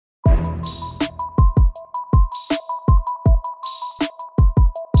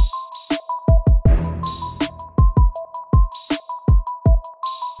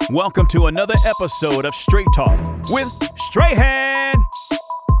Welcome to another episode of Straight Talk with Strahan.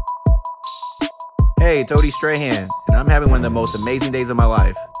 Hey, Tody Strahan, and I'm having one of the most amazing days of my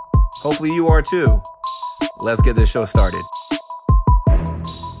life. Hopefully you are too. Let's get this show started.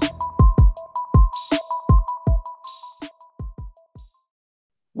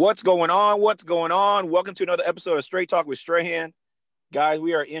 What's going on? What's going on? Welcome to another episode of Straight Talk with Strahan. Guys,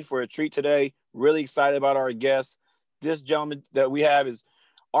 we are in for a treat today. Really excited about our guest. This gentleman that we have is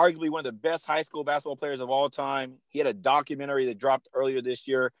arguably one of the best high school basketball players of all time. He had a documentary that dropped earlier this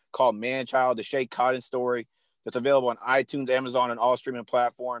year called Man Child, the Schea Cotton story, that's available on iTunes, Amazon, and all streaming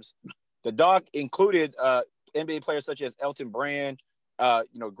platforms. The doc included NBA players such as Elton Brand,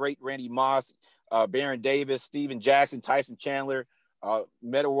 great Randy Moss, Baron Davis, Steven Jackson, Tyson Chandler,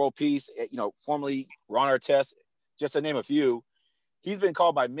 Metta World Peace, formerly Ron Artest, just to name a few. He's been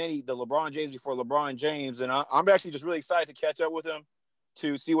called by many the LeBron James before LeBron James, and I'm actually just really excited to catch up with him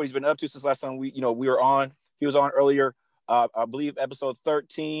to see what he's been up to since last time we were on. He was on earlier, I believe episode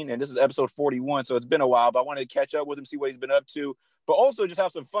 13, and this is episode 41, so it's been a while, but I wanted to catch up with him, see what he's been up to, but also just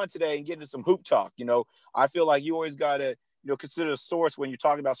have some fun today and get into some hoop talk. I feel like you always got to, consider a source when you're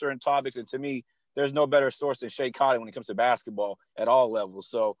talking about certain topics, and to me, there's no better source than Schea Cotton when it comes to basketball at all levels.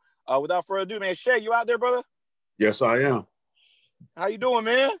 So without further ado, man, Schea, you out there, brother? Yes, I am. How you doing,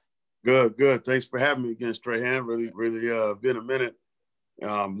 man? Good. Thanks for having me again, Strahan. Really, been a minute.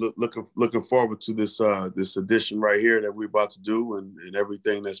 Looking forward to this edition right here that we're about to do and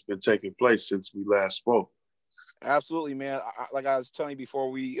everything that's been taking place since we last spoke. Absolutely, man. Like I was telling you before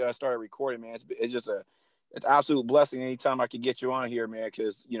we started recording, man, it's just it's an absolute blessing anytime I can get you on here, man,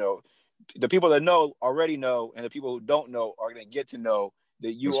 because, the people that know already know, and the people who don't know are going to get to know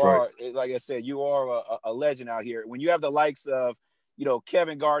that you That's are, right. Like I said, you are a legend out here. When you have the likes of,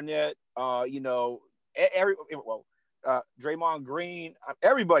 Kevin Garnett, Draymond Green,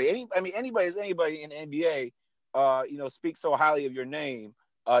 everybody, anybody is anybody in the NBA, speaks so highly of your name.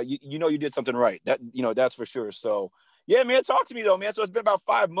 You did something right. That's for sure. So, yeah, man, talk to me though, man. So it's been about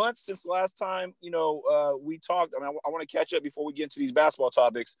 5 months since the last time, we talked. I want to catch up before we get into these basketball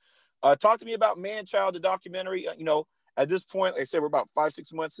topics. Talk to me about Man Child, the documentary. At this point, like I said, we're about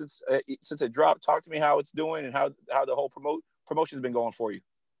 5-6 months since it dropped. Talk to me how it's doing and how the whole promotion has been going for you.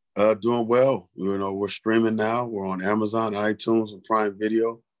 Doing well. We're streaming now. We're on Amazon, iTunes, and Prime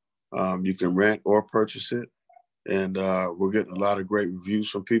Video. You can rent or purchase it. And we're getting a lot of great reviews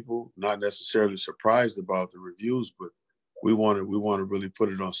from people, not necessarily surprised about the reviews, but we want to really put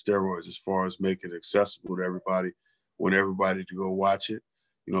it on steroids as far as make it accessible to everybody, want everybody to go watch it.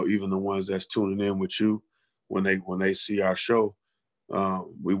 Even the ones that's tuning in with you, when they see our show,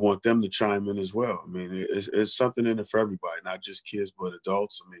 we want them to chime in as well. It's something in it for everybody, not just kids, but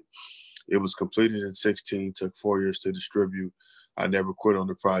adults. It was completed in 2016, took 4 years to distribute. I never quit on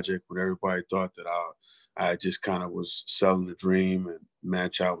the project when everybody thought that I just kind of was selling the dream and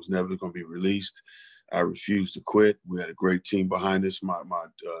Man Child was never going to be released. I refused to quit. We had a great team behind us. My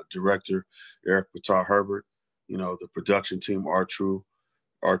director, Eric Batar Herbert, the production team, our True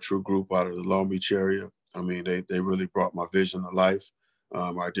Group out of the Long Beach area. They really brought my vision to life.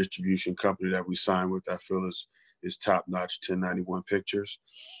 Our distribution company that we signed with, I feel is top-notch, 1091 Pictures.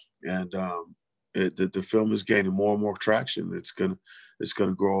 And the film is gaining more and more traction. It's gonna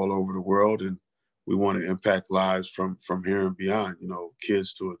grow all over the world, and we want to impact lives from here and beyond,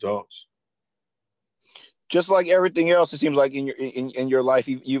 kids to adults. Just like everything else, it seems like in your life,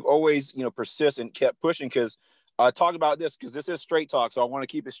 you've always, persistent and kept pushing. Because talk about this, because this is straight talk, so I want to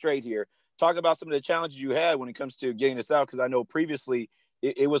keep it straight here. Talk about some of the challenges you had when it comes to getting this out, because I know previously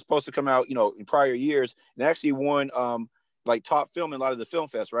it was supposed to come out, in prior years, and actually won top film in a lot of the film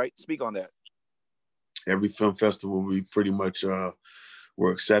fest, right? Speak on that. Every film festival we pretty much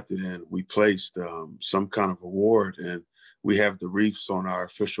were accepted in, we placed some kind of award, and we have the reefs on our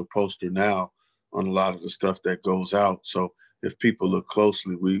official poster now on a lot of the stuff that goes out. So if people look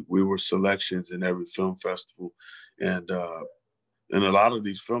closely, we were selections in every film festival, and a lot of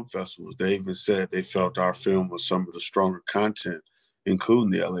these film festivals, they even said they felt our film was some of the stronger content, including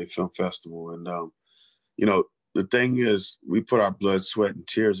the LA Film Festival. And, the thing is, we put our blood, sweat, and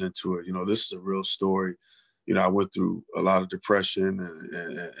tears into it. This is a real story. I went through a lot of depression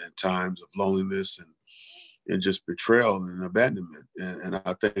and times of loneliness and just betrayal and abandonment. And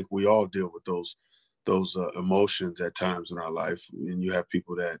I think we all deal with those emotions at times in our life. And you have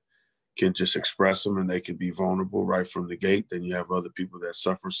people that can just express them and they can be vulnerable right from the gate. Then you have other people that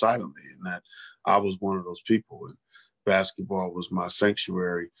suffer silently, and that I was one of those people. And basketball was my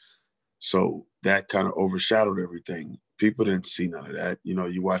sanctuary. So that kind of overshadowed everything. People didn't see none of that.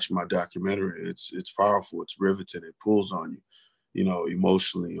 You watch my documentary, it's powerful, it's riveting, it pulls on you.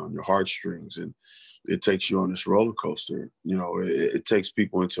 emotionally on your heartstrings, and it takes you on this roller coaster. It takes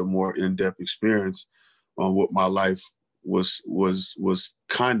people into a more in-depth experience on what my life was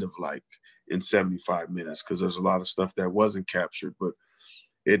kind of like in 75 minutes, because there's a lot of stuff that wasn't captured, but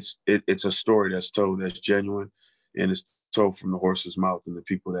it's a story that's told that's genuine, and it's told from the horse's mouth and the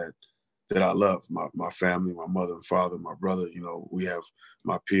people that I love, my family, my mother and father, my brother. We have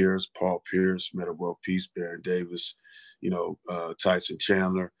my peers, Paul Pierce, Metta World Peace, Baron Davis, Tyson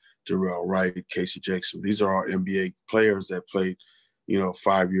Chandler, Darrell Wright, Casey Jackson. These are all NBA players that played,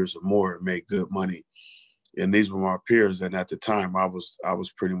 5 years or more and made good money. And these were my peers. And at the time, I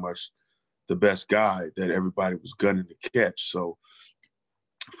was pretty much the best guy that everybody was gunning to catch. So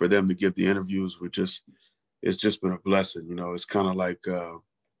for them to give the interviews it's just been a blessing. It's kind of like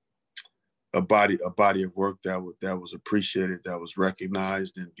a body of work that was appreciated, that was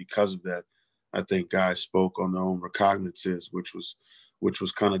recognized. And because of that, I think guys spoke on their own recognizances, which was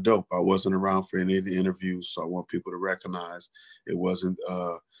kind of dope. I wasn't around for any of the interviews, so I want people to recognize it wasn't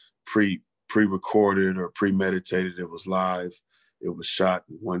pre-recorded or premeditated. It was live. It was shot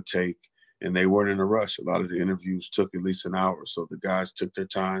in one take, and they weren't in a rush. A lot of the interviews took at least an hour, so the guys took their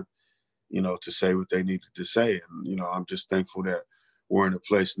time, to say what they needed to say. And, I'm just thankful that we're in a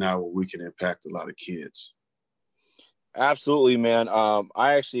place now where we can impact a lot of kids. Absolutely, man.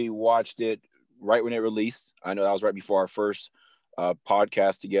 I actually watched it right when it released. I know that was right before our first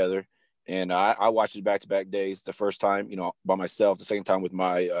podcast together. And I watched it back-to-back days. The first time, by myself, the second time with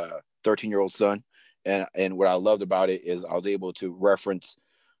my 13-year-old son. And what I loved about it is I was able to reference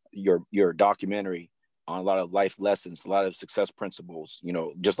your documentary on a lot of life lessons, a lot of success principles,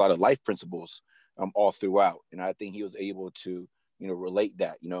 just a lot of life principles all throughout. And I think he was able to, relate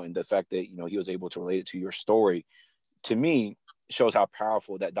that, and the fact that, he was able to relate it to your story, to me, shows how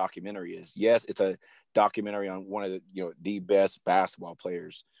powerful that documentary is. Yes, it's a documentary on one of the best basketball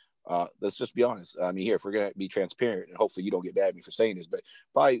players. Let's just be honest. I mean, here, if we're going to be transparent, and hopefully you don't get mad at me for saying this, but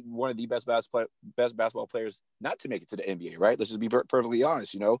probably one of the best basketball players not to make it to the NBA, right? Let's just be perfectly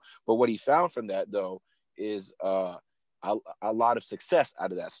honest, But what he found from that, though, is a lot of success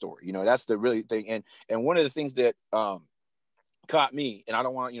out of that story. That's the really thing. And one of the things that caught me, and I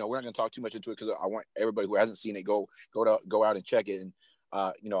don't want, we're not going to talk too much into it, because I want everybody who hasn't seen it go out and check it. And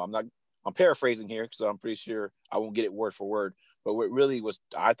I'm paraphrasing here, because I'm pretty sure I won't get it word for word. But what really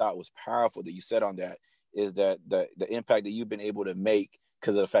I thought was powerful that you said on that is that the impact that you've been able to make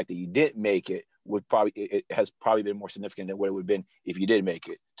because of the fact that you didn't make it it has probably been more significant than what it would have been if you did make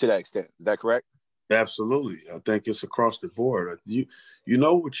it, to that extent. Is that correct? Absolutely. I think it's across the board. You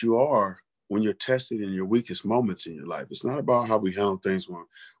know what you are when you're tested in your weakest moments in your life. It's not about how we handle things when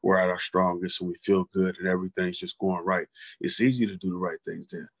we're at our strongest and we feel good and everything's just going right. It's easy to do the right things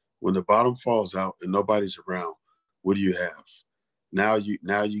then. When the bottom falls out and nobody's around, what do you have? Now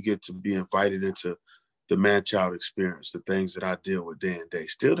you get to be invited into the man-child experience, the things that I deal with day and day.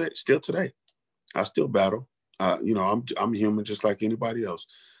 Still today, I still battle. I'm human just like anybody else.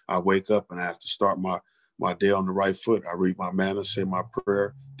 I wake up and I have to start my day on the right foot. I read my manna, say my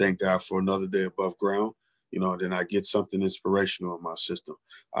prayer, thank God for another day above ground. And then I get something inspirational in my system.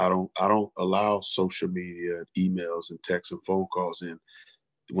 I don't allow social media, emails, and texts and phone calls in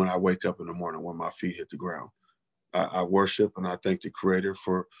when I wake up in the morning when my feet hit the ground. I worship and I thank the Creator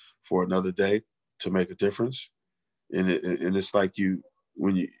for another day to make a difference. And it's like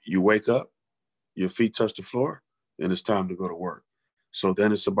when you wake up, your feet touch the floor, and it's time to go to work. So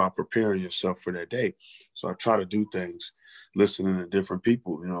then it's about preparing yourself for that day. So I try to do things, listening to different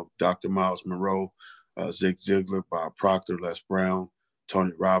people, Dr. Miles Monroe, Zig Ziglar, Bob Proctor, Les Brown,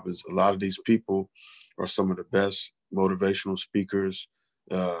 Tony Robbins. A lot of these people are some of the best motivational speakers,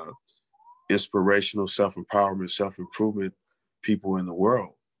 inspirational, self-empowerment, self-improvement people in the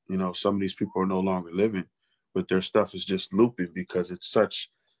world. Some of these people are no longer living, but their stuff is just looping because it's such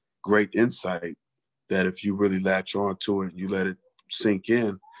great insight that if you really latch on to it and you let it sink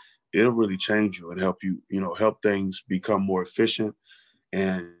in, it'll really change you and help you, help things become more efficient,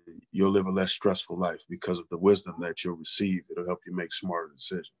 and you'll live a less stressful life because of the wisdom that you'll receive. It'll help you make smarter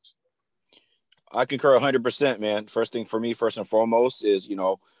decisions. I concur 100%, man. First thing for me, first and foremost, is,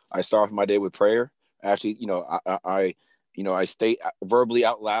 I start off my day with prayer. Actually, I state verbally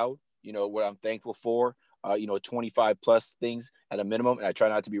out loud, what I'm thankful for, 25 plus things at a minimum. And I try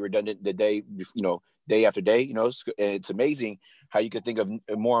not to be redundant the day, day after day, and it's amazing how you can think of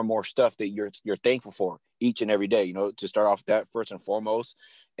more and more stuff that you're thankful for each and every day, to start off that first and foremost.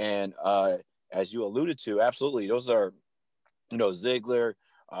 And as you alluded to, absolutely. Those are, Ziegler,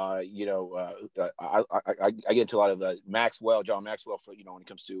 I get into a lot of John Maxwell for, when it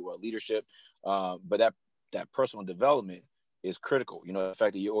comes to leadership. But that personal development is critical. You know, the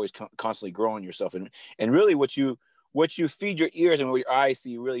fact that you're always constantly growing yourself, and really what you feed your ears and what your eyes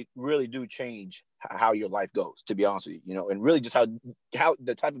see really do change how your life goes, to be honest with you, you know, and really just how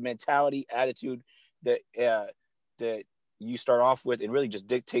the type of mentality, attitude that that you start off with, and really just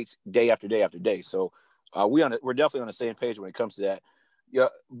dictates day after day after day. So we're definitely on the same page when it comes to that. Yeah,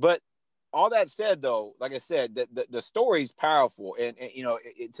 but all that said, though, like I said, the story is powerful, and you know,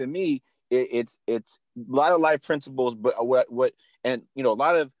 to me, it's a lot of life principles, but what and you know, a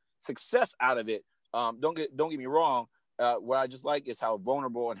lot of success out of it. Don't get me wrong. What I just like is how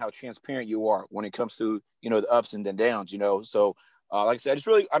vulnerable and how transparent you are when it comes to, you know, the ups and the downs. You know, so like I said, it's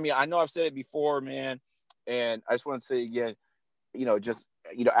really. I mean, I know I've said it before, man, and I just want to say again, you know, just,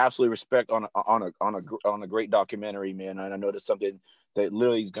 you know, absolutely respect on a great documentary, man. And I know that's something that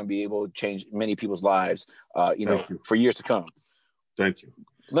literally is going to be able to change many people's lives, you know, for years to come. Thank you.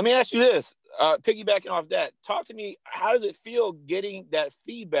 Let me ask you this, piggybacking off that, talk to me, how does it feel getting that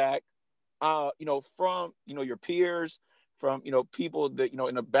feedback, you know, from, you know, your peers, from, you know, people that, you know,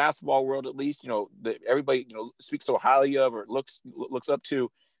 in the basketball world, at least, you know, that everybody, you know, speaks so highly of or looks up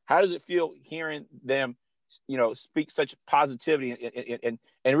to? How does it feel hearing them, you know, speak such positivity and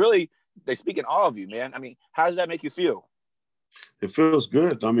really they speak in awe of you, man? I mean, how does that make you feel? It feels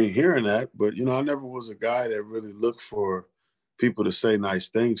good. I mean, hearing that, but you know, I never was a guy that really looked for people to say nice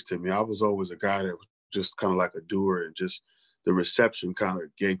things to me. I was always a guy that was just kind of like a doer, and just the reception kind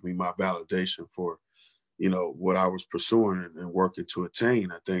of gave me my validation for, you know, what I was pursuing and working to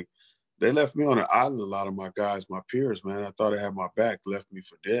attain. I think they left me on an island. A lot of my guys, my peers, man, I thought they had my back, left me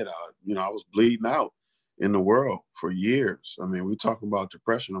for dead. You know, I was bleeding out in the world for years. I mean, we talking about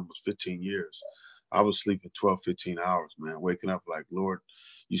depression almost 15 years. I was sleeping 12, 15 hours, man, waking up like, Lord,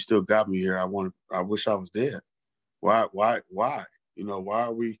 you still got me here. I wish I was dead. Why? You know, why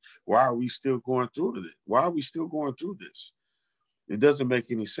are we still going through this? Why are we still going through this? It doesn't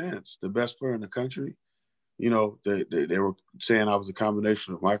make any sense. The best player in the country, you know, they were saying I was a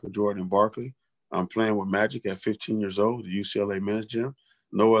combination of Michael Jordan and Barkley. I'm playing with Magic at 15 years old, the UCLA men's gym.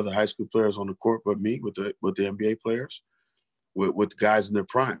 No other high school players on the court but me with the NBA players, with guys in their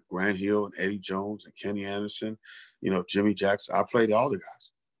prime, Grant Hill and Eddie Jones and Kenny Anderson, you know, Jimmy Jackson. I played all the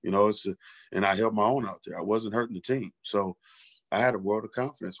guys, you know, and I held my own out there. I wasn't hurting the team. So I had a world of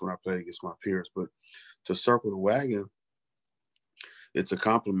confidence when I played against my peers. But to circle the wagon, it's a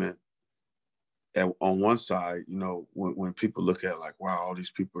compliment. On one side, you know, when people look at like, wow, all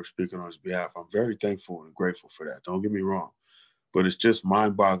these people are speaking on his behalf, I'm very thankful and grateful for that. Don't get me wrong. But it's just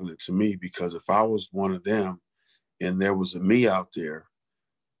mind-boggling to me, because if I was one of them and there was a me out there,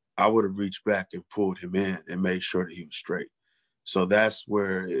 I would have reached back and pulled him in and made sure that he was straight. So that's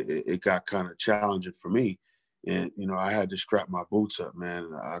where it got kind of challenging for me. And, you know, I had to strap my boots up, man.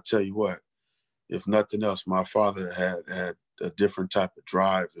 And I'll tell you what, if nothing else, my father had a different type of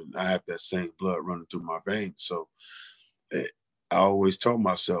drive, and I have that same blood running through my veins. So I always told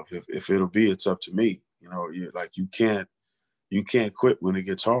myself, if it'll be, it's up to me. You know, you can't quit when it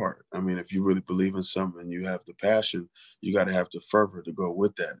gets hard. I mean, if you really believe in something and you have the passion, you got to have the fervor to go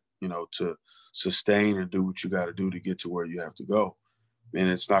with that, you know, to sustain and do what you got to do to get to where you have to go. And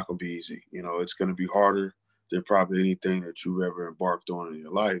it's not going to be easy. You know, it's going to be harder than probably anything that you've ever embarked on in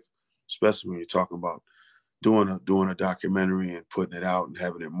your life, especially when you're talking about doing a documentary and putting it out and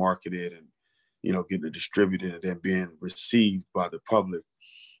having it marketed and, you know, getting it distributed and then being received by the public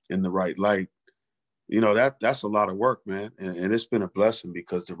in the right light. You know, that's a lot of work, man. And it's been a blessing,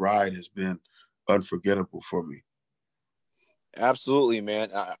 because the ride has been unforgettable for me. Absolutely,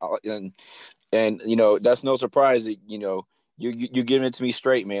 man. And you know, that's no surprise that, you know, you're giving it to me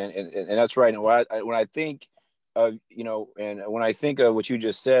straight, man. And that's right. And when I think of, you know, and when I think of what you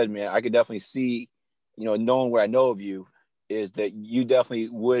just said, man, I could definitely see, you know, knowing what I know of you, is that you definitely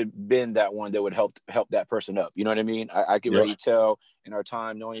would been that one that would help that person up. You know what I mean? I can really tell in our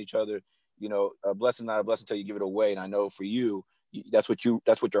time knowing each other, you know, a blessing, not a blessing until you give it away. And I know for you, that's what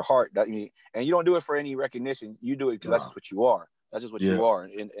your heart, I mean, and you don't do it for any recognition. You do it because that's just what you are. That's just what you are.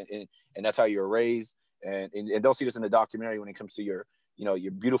 And that's how you're raised. And they'll see this in the documentary when it comes to your, you know,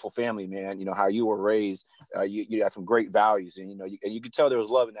 your beautiful family, man, you know, how you were raised. You had some great values, and, you know, and you could tell there was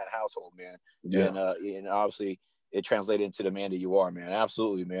love in that household, man. And obviously it translated into the man that you are, man.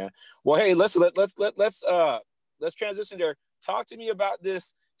 Absolutely, man. Well, hey, let's transition there. Talk to me about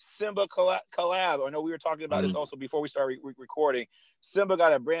this Symba collab. I know we were talking about this also before we started recording. Symba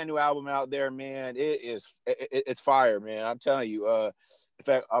got a brand new album out there, man. It's fire, man. I'm telling you. In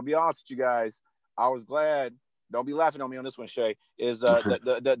fact, I'll be honest with you guys. I was glad. Don't be laughing on me on this one, Shay. Is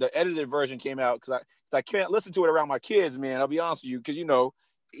the edited version came out because I can't listen to it around my kids, man. I'll be honest with you, because, you know,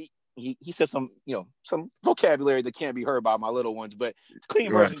 he said some, some vocabulary that can't be heard by my little ones, but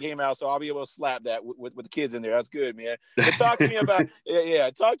clean version came out, so I'll be able to slap that with the kids in there. That's good, man. But talk to me about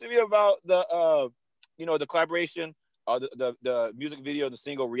talk to me about the the collaboration, the music video, the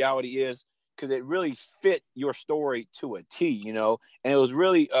single Reality Is, because it really fit your story to a T, and it was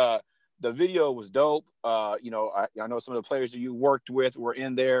really the video was dope. I know some of the players that you worked with were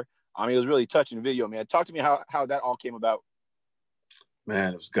in there. I mean, it was really touching video, man. Talk to me how that all came about.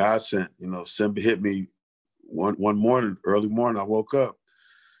 Man, it was God sent. Symba hit me one morning, early morning. I woke up,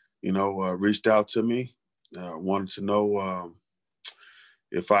 reached out to me, wanted to know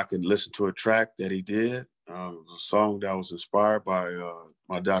if I could listen to a track that he did. It was a song that was inspired by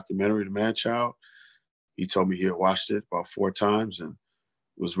my documentary, The Man Child. He told me he had watched it about 4 times and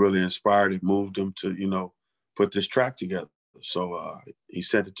was really inspired. It moved him to, put this track together. So he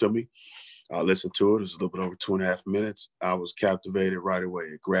sent it to me. I listened to it. It was a little bit over 2.5 minutes. I was captivated right away.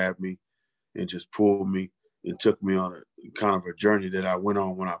 It grabbed me and just pulled me and took me on a kind of a journey that I went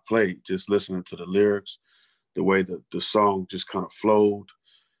on when I played, just listening to the lyrics, the way the song just kind of flowed,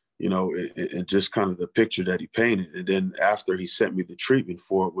 and just kind of the picture that he painted. And then after he sent me the treatment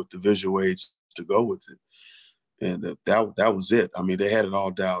for it with the visual aids to go with it. And that was it. I mean, they had it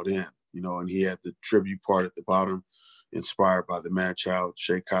all dialed in, and he had the tribute part at the bottom, inspired by the Man Child,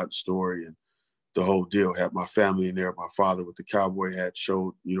 Schea Cotton story, and the whole deal. Had my family in there. My father with the cowboy hat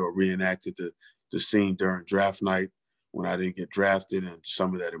showed, reenacted the scene during draft night when I didn't get drafted, and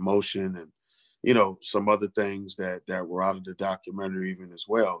some of that emotion and, some other things that were out of the documentary even as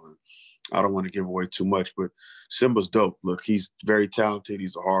well. And I don't want to give away too much, but Symba's dope. Look, he's very talented.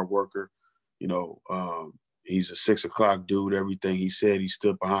 He's a hard worker. He's a 6 o'clock dude. Everything he said, he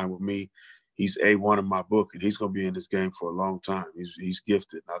stood behind with me. He's A1 in my book, and he's going to be in this game for a long time. He's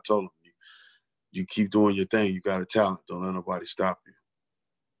gifted. And I told him, you keep doing your thing. You got a talent. Don't let nobody stop you.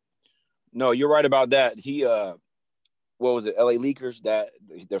 No, you're right about that. He, what was it? LA Leakers,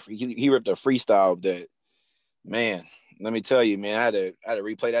 he ripped a freestyle that, man, let me tell you, man, I had to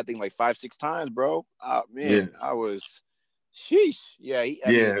replay that thing like 5-6 times, bro. Man, yeah. I was, sheesh. Yeah.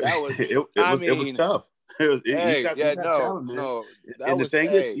 That was, it was tough. He got talent, man. No. And the thing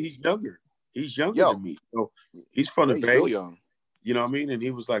is, he's younger. He's younger than me. So he's from the Bay. Young. You know what I mean? And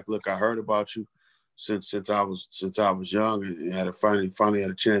he was like, "Look, I heard about you since I was young, and had finally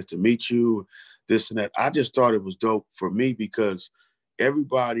had a chance to meet you, this and that." I just thought it was dope for me because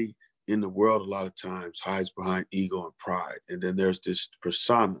everybody in the world a lot of times hides behind ego and pride, and then there's this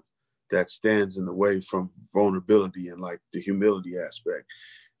persona that stands in the way from vulnerability and like the humility aspect.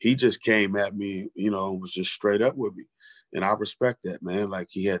 He just came at me, and was just straight up with me. And I respect that, man. Like,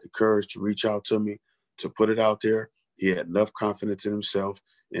 he had the courage to reach out to me, to put it out there. He had enough confidence in himself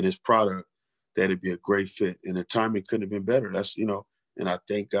and his product that it'd be a great fit. And the timing couldn't have been better. That's, and I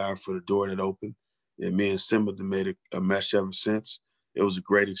thank God for the door that opened. And me and Symba made a mesh ever since. It was a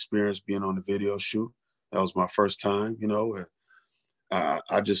great experience being on the video shoot. That was my first time, and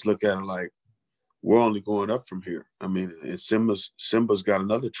I just look at it like, we're only going up from here. I mean, and Symba's got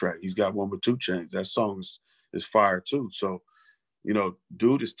another track. He's got one with 2 Chainz. That song is fire too. So,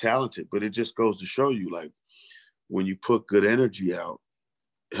 dude is talented, but it just goes to show you, like, when you put good energy out,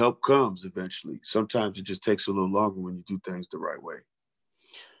 help comes eventually. Sometimes it just takes a little longer when you do things the right way.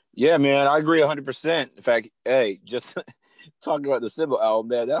 Yeah, man, I agree 100%. In fact, hey, just talking about the Symba album,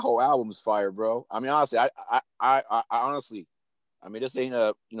 man, that whole album's fire, bro. I mean, honestly, I honestly, I mean, this ain't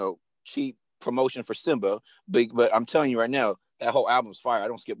a cheap promotion for Symba, but I'm telling you right now, that whole album's fire. I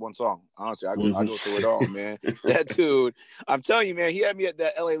don't skip one song. Honestly, I go through it all, man. That dude, I'm telling you, man, he had me at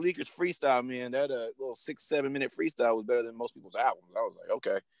that LA Leakers freestyle, man. That little 6-7 minute freestyle was better than most people's albums. I was like,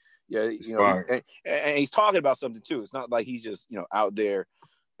 okay, yeah, and he's talking about something too. It's not like he's just out there.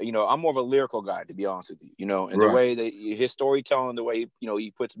 I'm more of a lyrical guy, to be honest with you. And right. The way that his storytelling, the way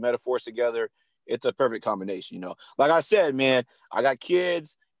he puts metaphors together, it's a perfect combination. Like I said, man, I got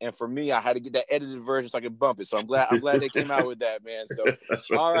kids. And for me, I had to get that edited version so I could bump it. So I'm glad they came out with that, man. So,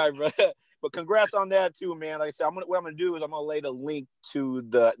 all right, bro. But congrats on that too, man. Like I said, what I'm gonna do is I'm gonna lay the link to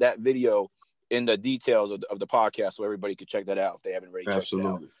that video in the details of the podcast, so everybody can check that out if they haven't already checked it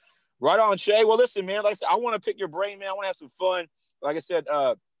out. Right on, Schea. Well, listen, man. Like I said, I want to pick your brain, man. I want to have some fun. Like I said,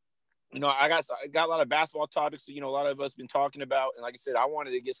 I got a lot of basketball topics that, a lot of us been talking about. And like I said, I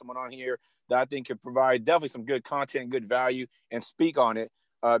wanted to get someone on here that I think could provide definitely some good content and good value and speak on it.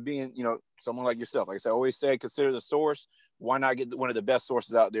 Being, someone like yourself, like I said, I always say, consider the source. Why not get one of the best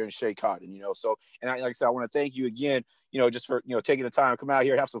sources out there in Schea Cotton, So, and like I said, I want to thank you again, just for, taking the time to come out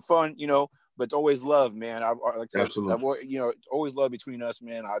here and have some fun, but it's always love, man. Like I said, Absolutely. you know, always love between us,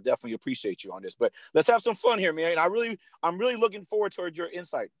 man. I definitely appreciate you on this. But let's have some fun here, man. I'm really looking forward towards your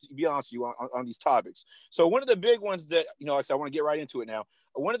insight, to be honest with you, on these topics. So one of the big ones that, you know, like I said, I want to get right into it now.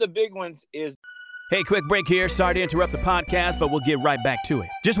 One of the big ones is. Hey, quick break here. Sorry to interrupt the podcast, but we'll get right back to it.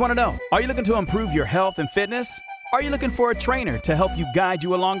 Just want to know, are you looking to improve your health and fitness? Are you looking for a trainer to help you guide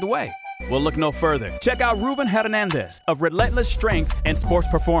you along the way? Well, look no further. Check out Ruben Hernandez of Relentless Strength and Sports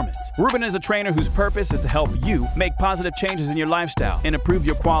Performance. Ruben is a trainer whose purpose is to help you make positive changes in your lifestyle and improve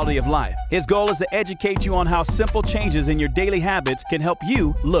your quality of life. His goal is to educate you on how simple changes in your daily habits can help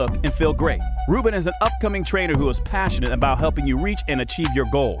you look and feel great. Ruben is an upcoming trainer who is passionate about helping you reach and achieve your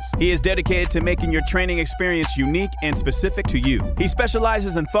goals. He is dedicated to making your training experience unique and specific to you. He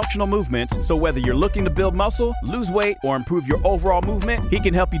specializes in functional movements, so whether you're looking to build muscle, lose weight, or improve your overall movement, he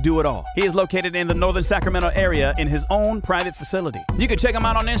can help you do it all. He is located in the northern Sacramento area in his own private facility. You can check him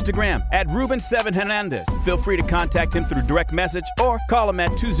out on Instagram at Ruben7Hernandez. Feel free to contact him through direct message or call him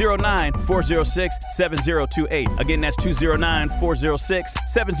at 209-406-7028. Again, that's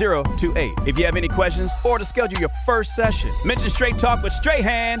 209-406-7028. If you have any questions or to schedule your first session, mention Straight Talk with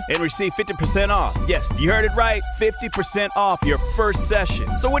Strahan and receive 50% off. Yes, you heard it right, 50% off your first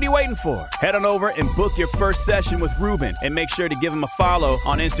session. So what are you waiting for? Head on over and book your first session with Ruben, and make sure to give him a follow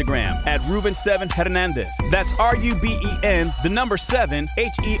on Instagram at Ruben7Hernandez. That's RUBEN, the number 7,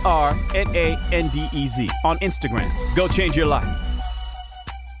 HERNANDEZ on Instagram. Go change your life.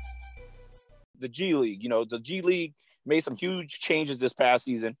 The G League, you know, the G League made some huge changes this past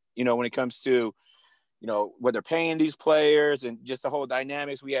season, you know, when it comes to, you know, what they're paying these players and just the whole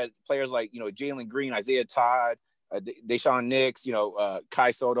dynamics. We had players like, you know, Jalen Green, Isaiah Todd, Deshaun Nix, you know,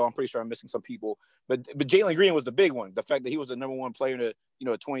 Kai Soto. I'm pretty sure I'm missing some people, but Jalen Green was the big one. The fact that he was the number one player in the, you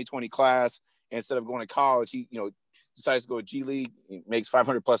know, 2020 class, and instead of going to college, he, you know, decides to go to G League, he makes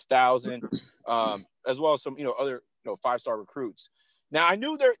 500,000+, as well as some, you know, other, you know, 5-star recruits. Now I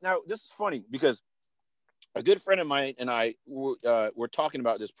knew there. Now this is funny because a good friend of mine and I were talking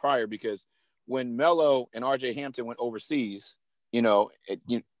about this prior, because when Melo and RJ Hampton went overseas, you know,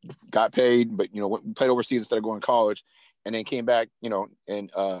 you got paid, but, you know, played overseas instead of going to college, and then came back, you know, and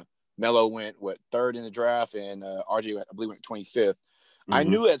Melo went, third in the draft, and RJ, I believe, went 25th. Mm-hmm. I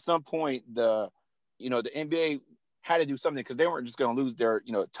knew at some point the NBA had to do something, because they weren't just going to lose their,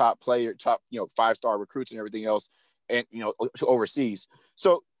 you know, top, you know, 5-star recruits and everything else, and, you know, to overseas.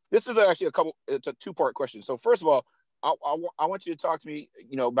 So this is actually it's a 2-part question. So first of all, I want you to talk to me,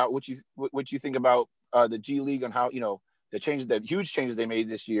 you know, about what you think about the G League, and how, you know, the huge changes they made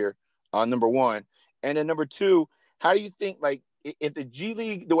this year, number one. And then number two, how do you think, like, if the G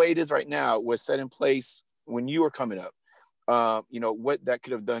League, the way it is right now, was set in place when you were coming up, you know, what that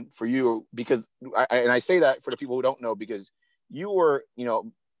could have done for you? Because I say that for the people who don't know, because you were, you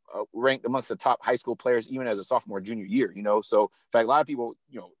know, ranked amongst the top high school players, even as a sophomore, junior year, you know? So in fact, a lot of people,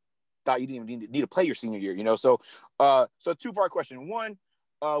 you know, thought you didn't even need to play your senior year, you know? So, 2-part question. One,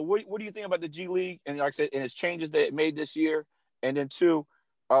 what do you think about the G League, and like I said, and its changes that it made this year? And then 2,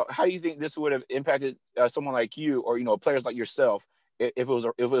 how do you think this would have impacted someone like you, or, you know, players like yourself, if it was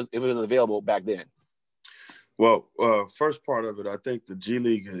available back then? Well, first part of it, I think the G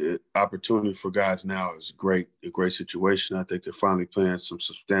League opportunity for guys now is a great situation. I think they're finally paying some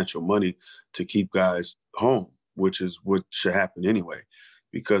substantial money to keep guys home, which is what should happen anyway,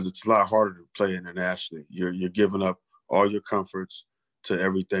 because it's a lot harder to play internationally. You're giving up all your comforts to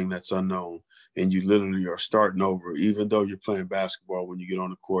everything that's unknown, and you literally are starting over. Even though you're playing basketball, when you get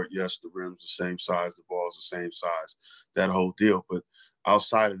on the court, yes, the rim's the same size, the ball's the same size, that whole deal. But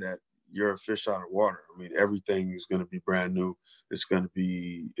outside of that, you're a fish out of water. I mean, everything is going to be brand new. It's going to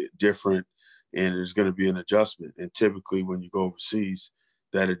be different, and there's going to be an adjustment. And typically when you go overseas,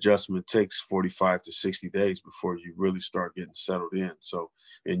 that adjustment takes 45 to 60 days before you really start getting settled in. So,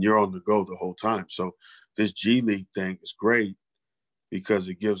 and you're on the go the whole time. So this G League thing is great, because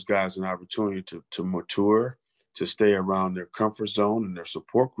it gives guys an opportunity to mature, to stay around their comfort zone and their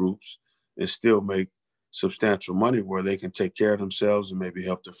support groups, and still make substantial money where they can take care of themselves and maybe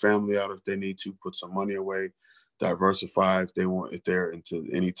help their family out if they need to, put some money away, diversify if they're into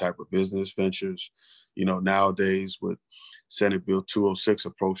any type of business ventures. You know, nowadays with Senate Bill 206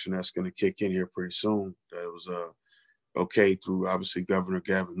 approaching, that's going to kick in here pretty soon. That was okay through, obviously, Governor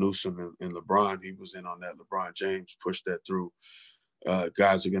Gavin Newsom and LeBron. He was in on that. LeBron James pushed that through.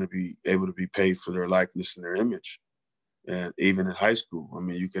 Guys are going to be able to be paid for their likeness and their image. And even in high school, I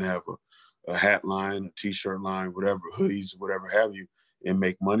mean, you can have a hat line, a T-shirt line, whatever, hoodies, whatever have you, and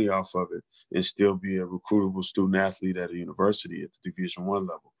make money off of it, and still be a recruitable student athlete at a university at the Division I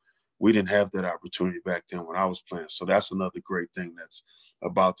level. We didn't have that opportunity back then when I was playing. So that's another great thing that's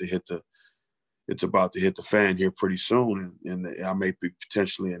about to hit the it's about to hit the fan here pretty soon, and I may be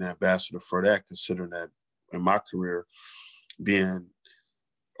potentially an ambassador for that, considering that in my career, being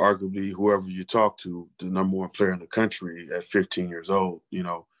arguably whoever you talk to, the number one player in the country at 15 years old,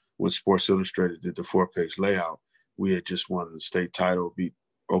 when Sports Illustrated did the 4-page layout, we had just won the state title, beat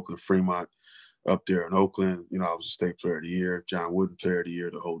Oakland Fremont up there in Oakland. I was a state player of the year, John Wooden player of the year,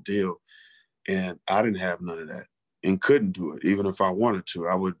 the whole deal. And I didn't have none of that and couldn't do it. Even if I wanted to,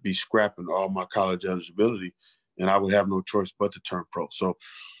 I would be scrapping all my college eligibility and I would have no choice but to turn pro. So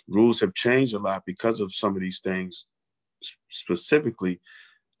rules have changed a lot because of some of these things specifically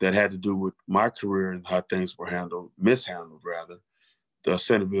that had to do with my career and how things were mishandled rather. The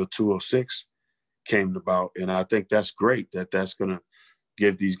Senate Bill 206 came about, and I think that's great that's going to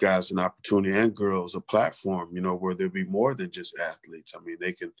give these guys an opportunity and girls a platform, where there'll be more than just athletes. I mean,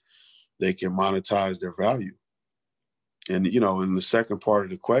 they can monetize their value. And, in the second part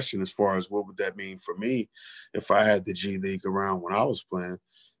of the question, as far as what would that mean for me, if I had the G League around when I was playing,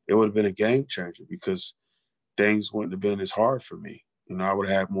 it would have been a game changer because things wouldn't have been as hard for me. I would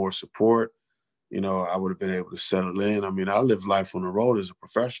have had more support. I would have been able to settle in. I mean, I lived life on the road as a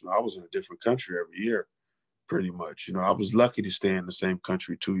professional. I was in a different country every year, pretty much. I was lucky to stay in the same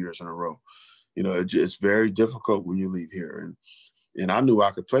country 2 years in a row. It's very difficult when you leave here. And I knew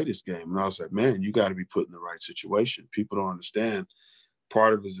I could play this game. And I was like, man, you got to be put in the right situation. People don't understand.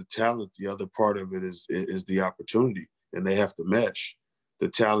 Part of it is the talent. The other part of it is the opportunity. And they have to mesh. The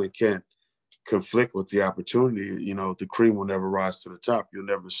talent can't conflict with the opportunity. The cream will never rise to the top. You'll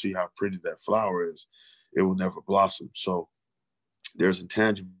never see how pretty that flower is. It will never blossom. So there's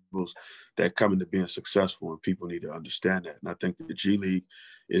intangibles that come into being successful, and people need to understand that. And I think that the G League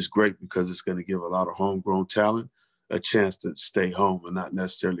is great because it's going to give a lot of homegrown talent a chance to stay home and not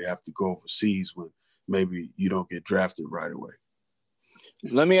necessarily have to go overseas when maybe you don't get drafted right away.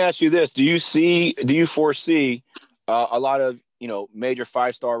 Let me ask you this. Do you foresee a lot of, major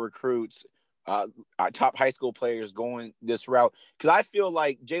 5-star recruits, top high school players going this route? Because I feel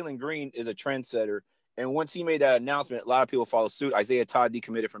like Jalen Green is a trendsetter. And once he made that announcement, a lot of people follow suit. Isaiah Todd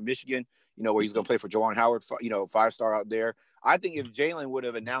decommitted from Michigan, where he's going to play for Juwan Howard, 5-star out there. I think if Jalen would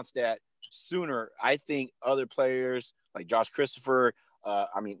have announced that sooner, I think other players like Josh Christopher,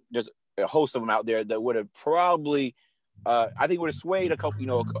 there's a host of them out there that would have probably, I think would have swayed a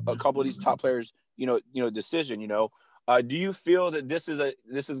couple of these top players, decision. Do you feel that this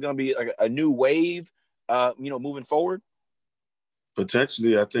is going to be like a new wave, moving forward?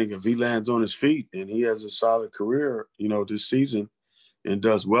 Potentially, I think if he lands on his feet and he has a solid career, this season and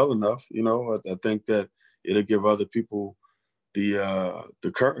does well enough, I think that it'll give other people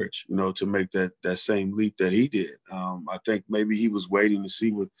the courage, to make that same leap that he did. I think maybe he was waiting to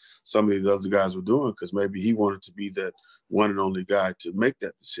see what some of the other guys were doing because maybe he wanted to be that one and only guy to make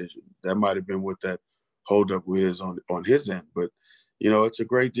that decision. That might have been what that holdup is on his end. But, it's a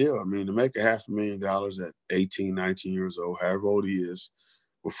great deal. I mean, to make $500,000 at 18, 19 years old, however old he is,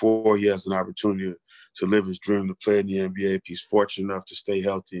 before he has an opportunity to live his dream to play in the NBA, if he's fortunate enough to stay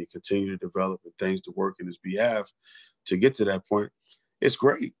healthy and continue to develop and things to work in his behalf, to get to that point, it's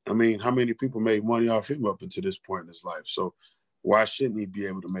great. I mean, how many people made money off him up until this point in his life? So why shouldn't he be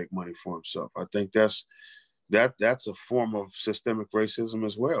able to make money for himself? I think that's a form of systemic racism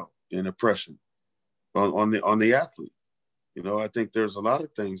as well, and oppression on the athlete. I think there's a lot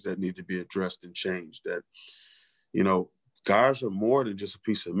of things that need to be addressed and changed. That, guys are more than just a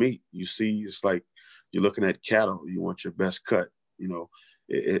piece of meat. You see, it's like you're looking at cattle. You want your best cut.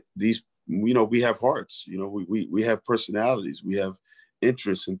 We have hearts, we have personalities, we have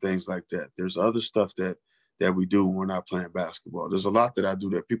interests and things like that. There's other stuff that we do when we're not playing basketball. There's a lot that I do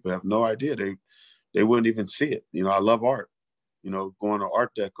that people have no idea. They wouldn't even see it. I love art, going to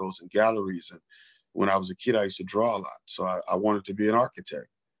art decos and galleries. And when I was a kid, I used to draw a lot. So I wanted to be an architect.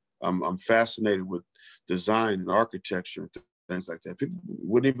 I'm fascinated with design and architecture and things like that. People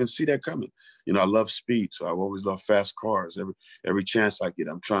wouldn't even see that coming. I love speed, so I've always loved fast cars. Every chance I get,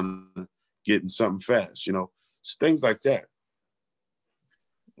 I'm trying to get in something fast. It's things like that.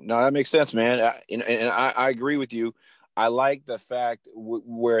 No, that makes sense, man. I agree with you. I like the fact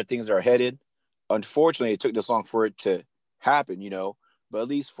where things are headed. Unfortunately, it took this long for it to happen, but at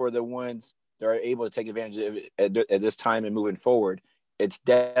least for the ones that are able to take advantage of it at this time and moving forward, it's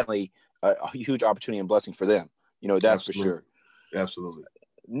definitely a huge opportunity and blessing for them. That's Absolutely. For sure. Absolutely.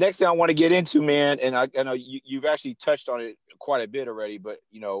 Next thing I want to get into, man, and I know you've actually touched on it quite a bit already, but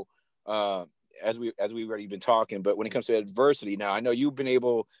as we've already been talking, but when it comes to adversity, now I know you've been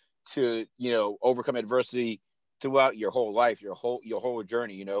able to overcome adversity throughout your whole life, your whole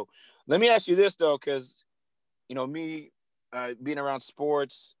journey. Let me ask you this though, because me being around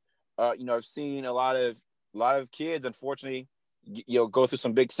sports, I've seen a lot of kids, unfortunately, go through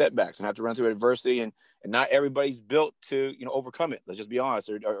some big setbacks and have to run through adversity, and not everybody's built to, overcome it. Let's just be honest,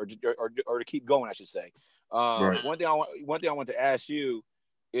 or to keep going, I should say. Right. One thing I want to ask you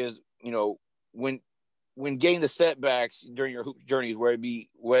is, when getting the setbacks during your hoop journeys,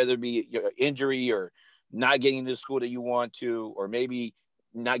 whether it be injury or not getting into the school that you want to, or maybe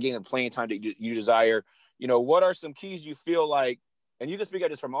not getting the playing time that you desire, what are some keys you feel like, and you can speak at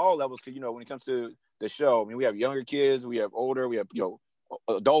this from all levels, because, when it comes to the show, I mean, we have younger kids, we have older, we have,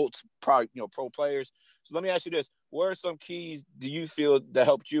 adults, probably, pro players. So let me ask you this. What are some keys do you feel that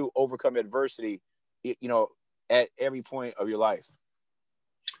helped you overcome adversity, at every point of your life?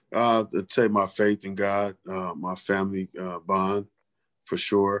 I'd say my faith in God, my family bond, for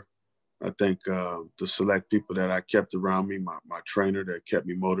sure. I think the select people that I kept around me, my trainer that kept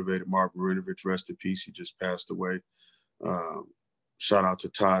me motivated, Mark Marinovich, rest in peace, he just passed away. Shout out to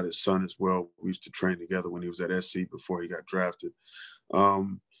Todd, his son as well. We used to train together when he was at SC before he got drafted.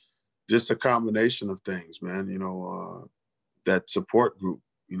 Just a combination of things, man. That support group,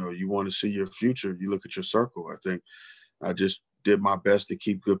 you want to see your future. You look at your circle. I think I just did my best to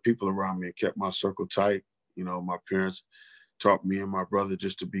keep good people around me and kept my circle tight. My parents taught me and my brother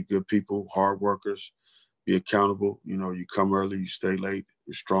just to be good people, hard workers, be accountable. You come early, you stay late,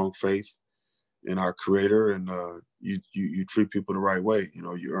 your strong faith in our Creator, and you treat people the right way.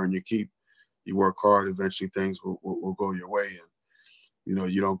 You earn your keep. You work hard. Eventually, things will go your way,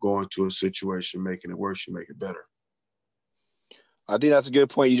 and you don't go into a situation making it worse. You make it better. I think that's a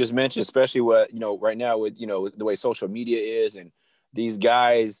good point you just mentioned, especially what right now with the way social media is, and these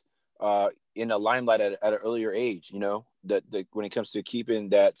guys in the limelight at an earlier age. That when it comes to keeping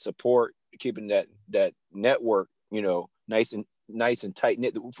that support, keeping that network, nice and tight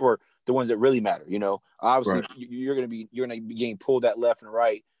knit for the ones that really matter. Obviously, right. You're gonna be getting pulled that left and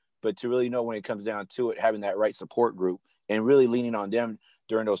right, but to really know when it comes down to it, having that right support group and really leaning on them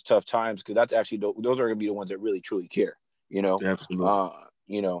during those tough times, because that's actually those are gonna be the ones that really truly care. Absolutely.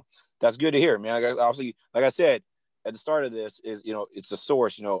 That's good to hear, man. Obviously, like I said at the start of this, is it's a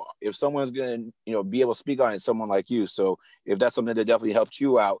source. If someone's gonna be able to speak on it, someone like you. So if that's something that definitely helped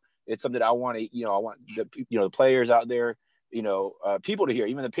you out, it's something I want to I want the players out there, people to hear,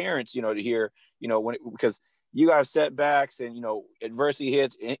 even the parents, to hear, because you got setbacks and adversity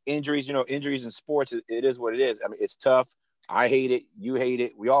hits, injuries. Injuries in sports, it is what it is. I mean, it's tough. I hate it. You hate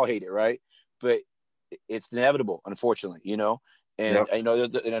it. We all hate it, right? But it's inevitable, unfortunately, and yep.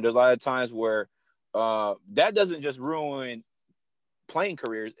 There's a lot of times where that doesn't just ruin playing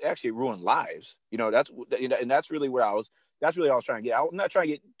careers, it actually ruin lives. And that's really what I was trying to get. I'm not trying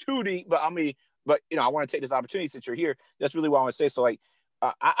to get too deep, but I want to take this opportunity since you're here. That's really what I want to say. So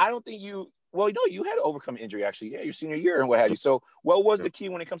I don't think you had to overcome injury, actually. Yeah, your senior year and what have you. So what was the key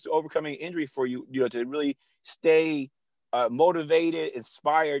when it comes to overcoming injury for you, to really stay motivated,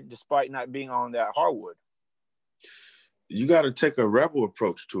 inspired, despite not being on that hardwood? You got to take a rebel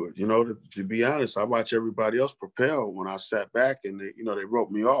approach to it. To be honest, I watch everybody else propel. When I sat back and they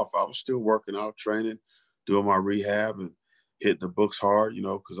wrote me off, I was still working out, training, doing my rehab, and hitting the books hard,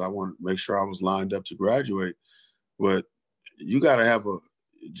 because I wanted to make sure I was lined up to graduate. But you got to have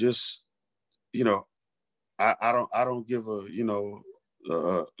I don't give a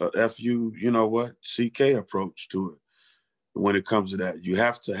CK approach to it. When it comes to that, you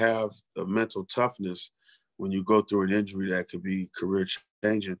have to have a mental toughness when you go through an injury that could be career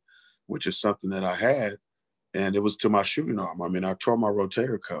changing, which is something that I had. And it was to my shooting arm. I mean, I tore my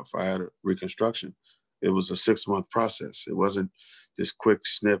rotator cuff. I had a reconstruction. It was a 6-month process. It wasn't this quick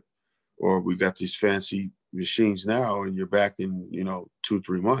snip, or we got these fancy machines now and you're back in,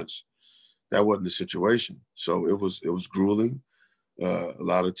 2-3 months. That wasn't the situation. So it was grueling. A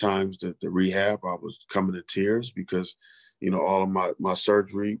lot of times the rehab, I was coming to tears because all of my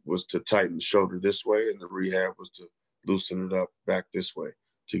surgery was to tighten the shoulder this way, and the rehab was to loosen it up back this way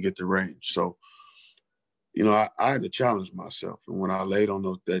to get the range. So, I had to challenge myself. And when I laid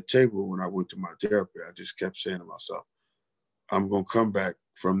on that table, when I went to my therapy, I just kept saying to myself, I'm going to come back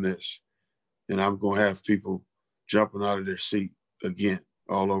from this, and I'm going to have people jumping out of their seat again,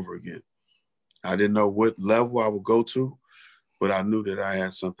 all over again. I didn't know what level I would go to, but I knew that I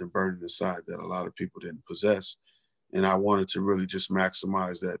had something burning inside that a lot of people didn't possess. And I wanted to really just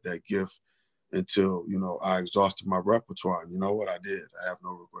maximize that gift until, I exhausted my repertoire. And you know what? I did. I have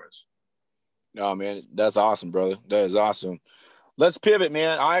no regrets. No, man, that's awesome, brother. That is awesome. Let's pivot,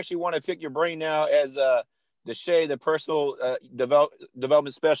 man. I actually want to pick your brain now as the Schea, the personal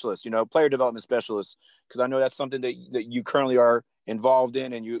development specialist, player development specialist, because I know that's something that you currently are involved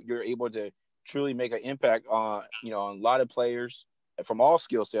in, and you're able to truly make an impact on, on a lot of players, from all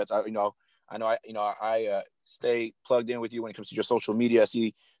skill sets. I know I stay plugged in with you when it comes to your social media. I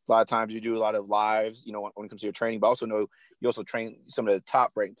see a lot of times you do a lot of lives, when it comes to your training, but also know you also train some of the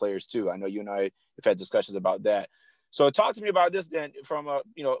top ranked players too. I know you and I have had discussions about that. So talk to me about this then from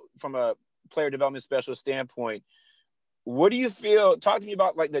a player development specialist standpoint. What do you feel? Talk to me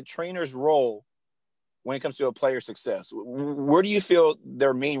about like the trainer's role when it comes to a player's success. Where do you feel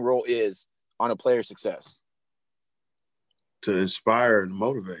their main role is on a player's success? To inspire and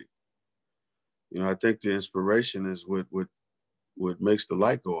motivate. I think the inspiration is what makes the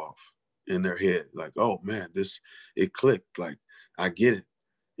light go off in their head. Like, oh man, it clicked. Like, I get it.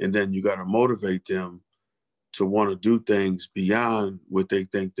 And then you got to motivate them to want to do things beyond what they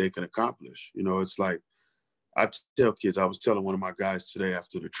think they can accomplish. It's like, I tell kids, I was telling one of my guys today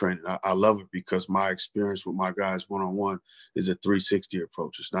after the training, I love it because my experience with my guys one-on-one is a 360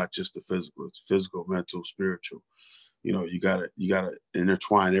 approach. It's not just the physical, it's physical, mental, spiritual. You gotta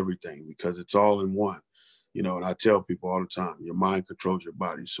intertwine everything because it's all in one. And I tell people all the time, your mind controls your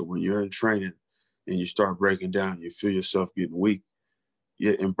body. So when you're in training and you start breaking down, you feel yourself getting weak,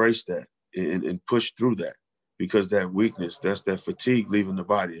 you embrace that and push through that, because that weakness, that's that fatigue leaving the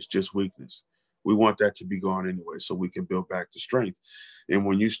body. It's just weakness. We want that to be gone anyway so we can build back the strength. And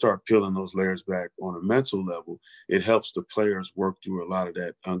when you start peeling those layers back on a mental level, it helps the players work through a lot of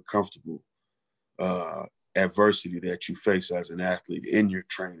that uncomfortable adversity that you face as an athlete in your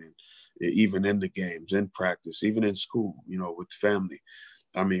training, even in the games, in practice, even in school, with family.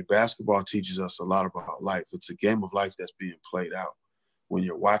 I mean, basketball teaches us a lot about life. It's a game of life that's being played out. When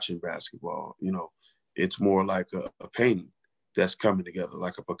you're watching basketball, it's more like a painting that's coming together,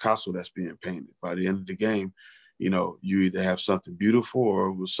 like a Picasso that's being painted. By the end of the game, you either have something beautiful or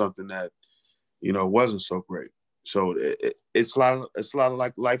it was something that, wasn't so great. So it's a lot of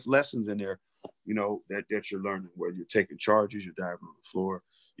like life lessons in there, that you're learning, where you're taking charges, you're diving on the floor,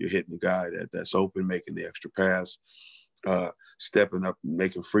 you're hitting the guy that's open, making the extra pass, stepping up,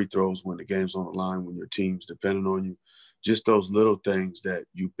 making free throws when the game's on the line, when your team's depending on you. Just those little things that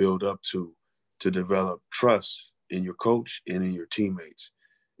you build up to develop trust in your coach and in your teammates.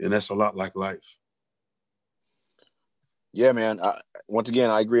 And that's a lot like life. Yeah, man. Once again,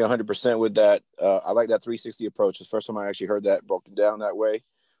 I agree 100% with that. I like that 360 approach. It's the first time I actually heard that broken down that way.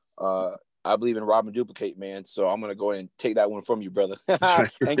 I believe in rob and duplicate, man. So I'm going to go ahead and take that one from you, brother.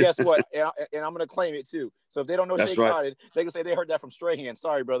 And guess what? And I'm going to claim it too. So if they don't know Schea Cotton, they can say they heard that from Strahan.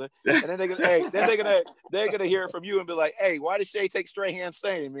 Sorry, brother. And then they're gonna hear it from you and be like, hey, why did Schea take Strahan's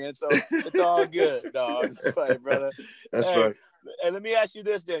saying, man? So it's all good, dog. It's fine, brother. That's right. And let me ask you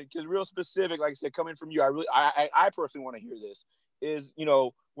this then, because real specific, like I said, coming from you, I personally want to hear this. Is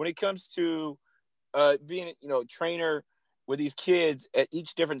when it comes to being trainer with these kids at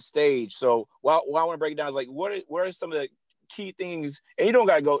each different stage. So what I want to break it down is like, what are some of the key things, and you don't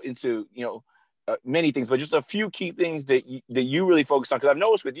got to go into, many things, but just a few key things that you really focus on. Cause I've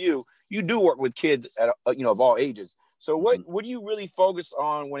noticed with you do work with kids at, of all ages. So what do you really focus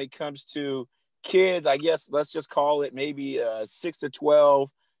on when it comes to kids? I guess let's just call it maybe 6 to 12,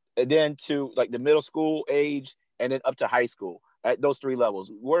 and then to like the middle school age, and then up to high school. At those three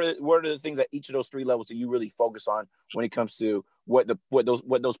levels, what are the things at each of those three levels do you really focus on when it comes to what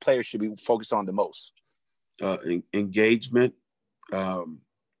those players should be focused on the most? Engagement,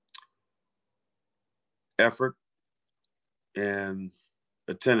 effort, and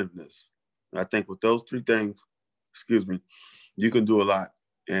attentiveness. I think with those three things, you can do a lot,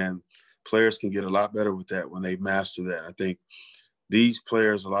 and players can get a lot better with that when they master that. I think these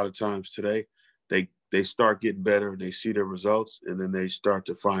players, a lot of times today, they start getting better, they see their results, and then they start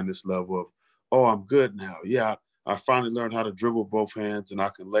to find this level of, oh, I'm good now. Yeah, I finally learned how to dribble both hands and I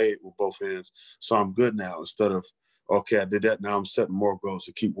can lay it with both hands, so I'm good now. Instead of, okay, I did that, now I'm setting more goals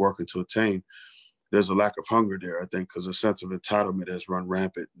to keep working to attain. There's a lack of hunger there, I think, because a sense of entitlement has run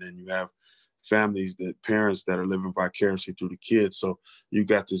rampant. And then you have parents that are living vicariously through the kids. So you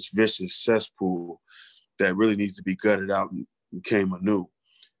got this vicious cesspool that really needs to be gutted out and became anew.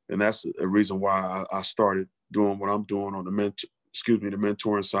 And that's a reason why I started doing what I'm doing on the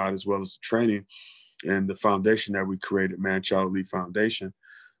mentoring side, as well as the training and the foundation that we created, Man Child Elite Foundation,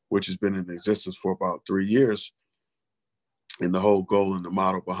 which has been in existence for about 3 years. And the whole goal and the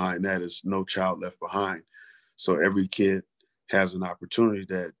model behind that is no child left behind. So every kid has an opportunity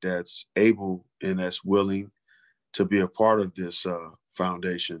that's able and that's willing to be a part of this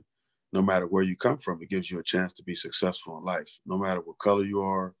foundation. No matter where you come from, it gives you a chance to be successful in life, no matter what color you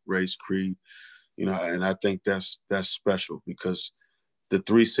are, race, creed, and I think that's special, because the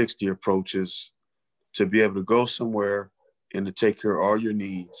 360 approach is to be able to go somewhere and to take care of all your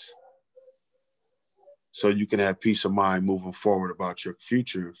needs so you can have peace of mind moving forward about your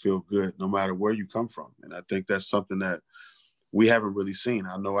future and feel good no matter where you come from. And I think that's something that we haven't really seen.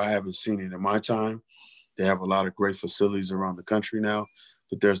 I know I haven't seen it in my time. They have a lot of great facilities around the country now,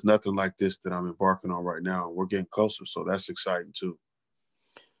 but there's nothing like this that I'm embarking on right now. And we're getting closer, so that's exciting too.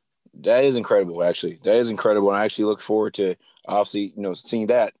 That is incredible, actually. That is incredible. And I actually look forward to, obviously, seeing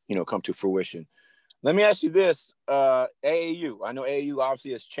that, come to fruition. Let me ask you this, AAU. I know AAU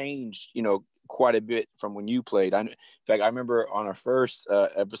obviously has changed, quite a bit from when you played. In fact, I remember on our first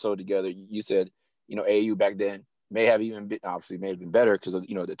episode together, you said, AAU back then may have been better because of,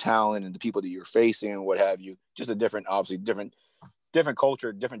 the talent and the people that you're facing and what have you. Just a different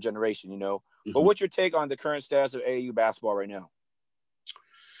culture, different generation, Mm-hmm. But what's your take on the current status of AAU basketball right now?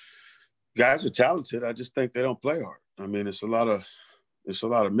 Guys are talented. I just think they don't play hard. I mean, it's a lot of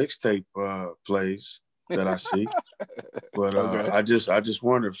mixtape plays that I see, but Okay. I just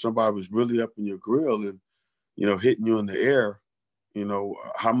wonder if somebody was really up in your grill and hitting you in the air,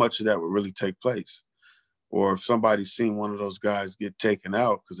 how much of that would really take place, or if somebody's seen one of those guys get taken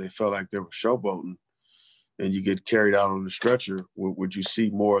out because they felt like they were showboating, and you get carried out on the stretcher, would you see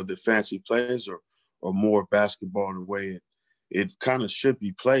more of the fancy plays or more basketball the way it kind of should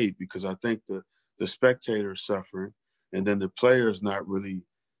be played? Because I think the spectator is suffering, and then the player is not really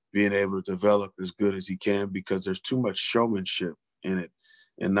being able to develop as good as he can because there's too much showmanship in it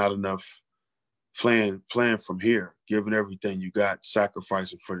and not enough playing from here, giving everything you got,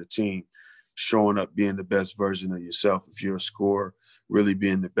 sacrificing for the team, showing up, being the best version of yourself. If you're a scorer, really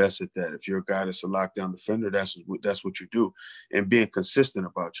being the best at that. If you're a guy that's a lockdown defender, that's what you do, and being consistent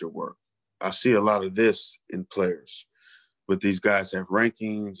about your work. I see a lot of this in players. But these guys have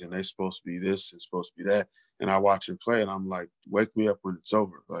rankings and they're supposed to be this and supposed to be that. And I watch them play and I'm like, wake me up when it's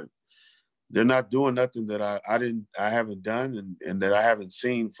over. Like, they're not doing nothing that I haven't done and that I haven't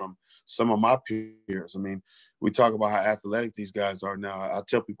seen from some of my peers. I mean, we talk about how athletic these guys are now. I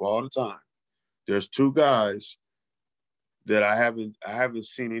tell people all the time, there's two guys that I haven't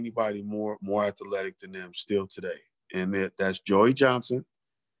seen anybody more athletic than them still today. And that's Joey Johnson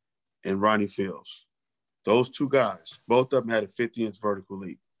and Ronnie Fields. Those two guys, both of them had a 50-inch vertical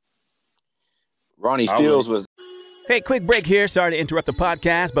leap. Ronnie Fields was Hey, quick break here. Sorry to interrupt the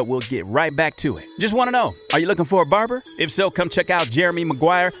podcast, but we'll get right back to it. Just want to know, are you looking for a barber? If so, come check out Jeremy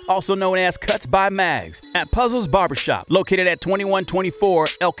McGuire, also known as Cuts by Mags, at Puzzles Barbershop, located at 2124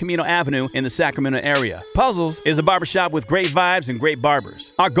 El Camino Avenue in the Sacramento area. Puzzles is a barbershop with great vibes and great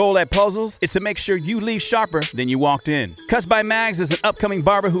barbers. Our goal at Puzzles is to make sure you leave sharper than you walked in. Cuts by Mags is an upcoming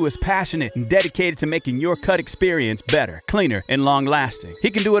barber who is passionate and dedicated to making your cut experience better, cleaner, and long-lasting.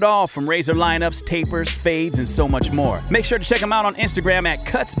 He can do it all from razor lineups, tapers, fades, and so much more. Make sure to check him out on Instagram at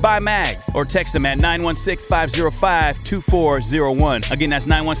Cuts by Mags or text him at 916-505-2401. Again, that's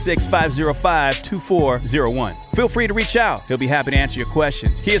 916-505-2401. Feel free to reach out. He'll be happy to answer your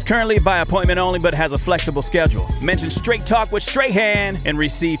questions. He is currently by appointment only, but has a flexible schedule. Mention Straight Talk with Strahan and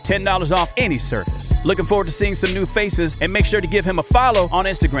receive $10 off any service. Looking forward to seeing some new faces, and make sure to give him a follow on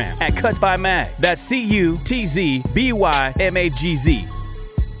Instagram at Cuts by Mag. That's CUTZBYMAGZ.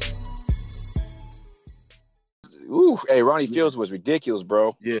 Ooh, hey, Ronnie Fields was ridiculous,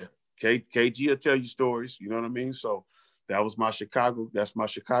 bro. Yeah. KG will tell you stories, you know what I mean? So that's my Chicago guy.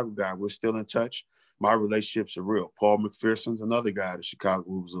 We're still in touch. My relationships are real. Paul McPherson's another guy at Chicago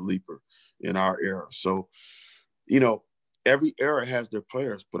who was a leaper in our era. So, every era has their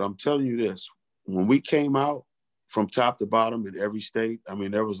players, but I'm telling you this, when we came out from top to bottom in every state, I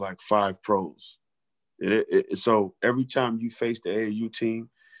mean, there was like 5 pros. So every time you faced the AAU team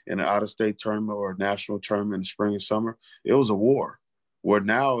in an out-of-state tournament or a national tournament in the spring and summer, it was a war. Where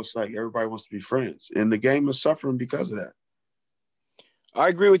now it's like everybody wants to be friends, and the game is suffering because of that. I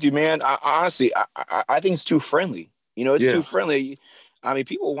agree with you, man. Honestly, I think it's too friendly. It's too friendly. I mean,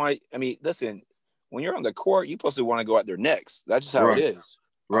 people want. I mean, listen, when you're on the court, you're supposed to want to go out there next. That's just how it is.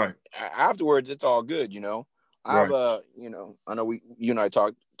 Right. Afterwards, it's all good. I have I know you and I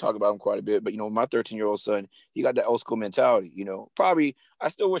talk about him quite a bit, but my 13-year-old son, he got that old school mentality. Probably I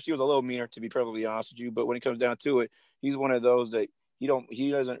still wish he was a little meaner, to be perfectly honest with you. But when it comes down to it, he's one of those that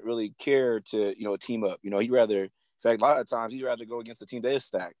he doesn't really care to team up. He'd rather. In fact, a lot of times he'd rather go against a team that is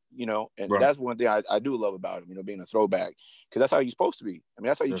stacked. And that's one thing I do love about him. Being a throwback, because that's how you're supposed to be. I mean,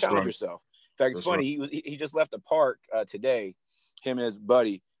 that's how you challenge yourself. In fact, it's funny. Right. He just left the park today. Him and his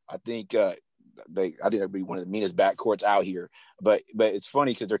buddy. I think that'd be one of the meanest backcourts out here. But it's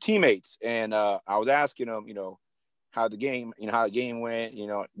funny because they're teammates. And I was asking him, how the game went.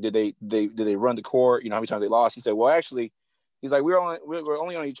 Did they run the court? How many times they lost? He said, well, actually, he's like, we're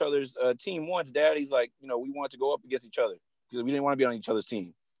only on each other's team once, Dad. He's like, we wanted to go up against each other because we didn't want to be on each other's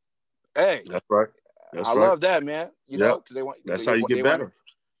team. Hey, that's right. I love that, man. You know, because they want. That's how you get better.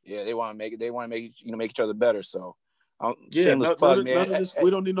 They want to make it. They want to make make each other better. So, shameless plug, man. None of this,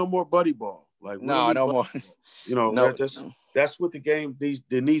 we don't need no more buddy ball. Like no more. You know, no. That's what the game needs.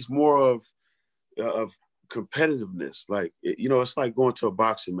 There needs more of competitiveness. Like, you know, it's like going to a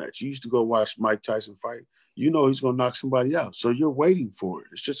boxing match. You used to go watch Mike Tyson fight. You know he's going to knock somebody out. So you're waiting for it.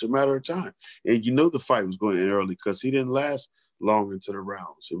 It's just a matter of time. And you know the fight was going to end early because he didn't last long into the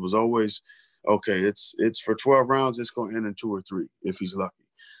rounds. It was always, okay, it's for 12 rounds. It's going to end in 2 or 3 if he's lucky.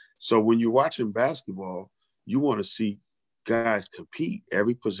 So when you're watching basketball, you want to see guys compete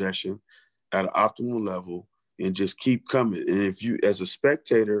every possession at an optimal level and just keep coming. And if you, as a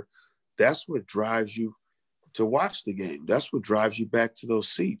spectator, that's what drives you to watch the game. That's what drives you back to those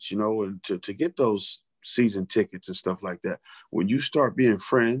seats, you know, and to get those season tickets and stuff like that. When you start being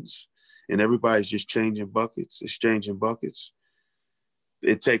friends and everybody's just exchanging buckets,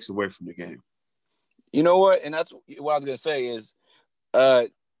 it takes away from the game. You know what? And that's what I was going to say is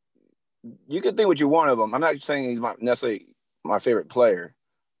you can think what you want of him. I'm not saying he's necessarily my favorite player.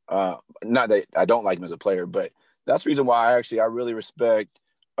 Not that I don't like him as a player, but that's the reason why I really respect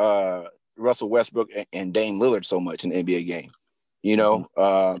Russell Westbrook and Dame Lillard so much in the NBA game. You know,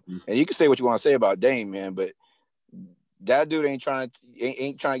 and you can say what you want to say about Dame, man, but that dude ain't trying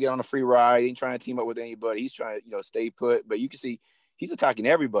to get on a free ride. Ain't trying to team up with anybody. He's trying to, you know, stay put. But you can see he's attacking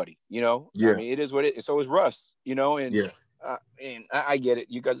everybody. You know, I mean, it is what it is. So is Russ. You know, and and I get it.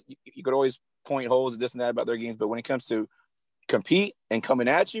 You guys, you could always point holes and this and that about their games, but when it comes to compete and coming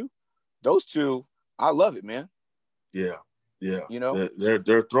at you, those two, I love it, man. Yeah. You know, they're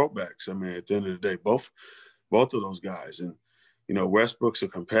throwbacks. I mean, at the end of the day, both of those guys. And you know, Westbrook's a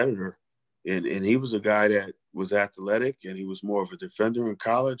competitor, and he was a guy that was athletic, and he was more of a defender in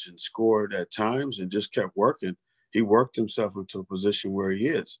college and scored at times and just kept working. He worked himself into a position where he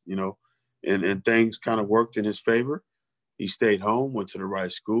is, you know, and things kind of worked in his favor. He stayed home, went to the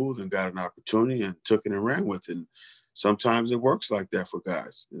right school, and got an opportunity and took it and ran with it. And sometimes it works like that for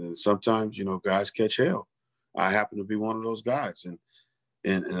guys. And sometimes, you know, guys catch hell. I happen to be one of those guys,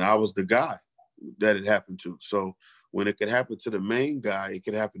 and I was the guy that it happened to. So when it could happen to the main guy, it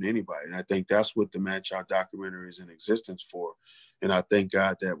could happen to anybody. And I think that's what the Man Child documentary is in existence for. And I thank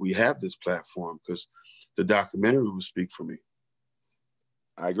God that we have this platform because the documentary will speak for me.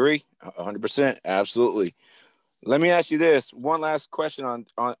 I agree 100%. Absolutely. Let me ask you this. One last question on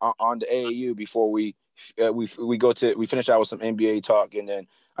the AAU before we finish out with some NBA talk. And then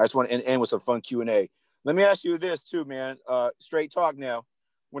I just want to end with some fun Q&A. Let me ask you this too, man. Straight talk now.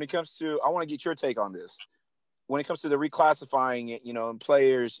 When it comes to, I want to get your take on this. When it comes to the reclassifying it, you know, and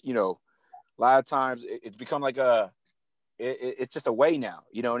players, you know, a lot of times it's become like it's just a way now,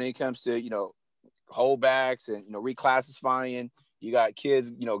 you know, when it comes to, you know, holdbacks and, you know, reclassifying. You got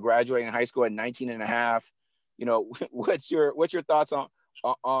kids, you know, graduating high school at 19 and a half. You know, what's your thoughts on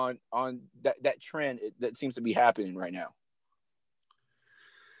that trend that seems to be happening right now?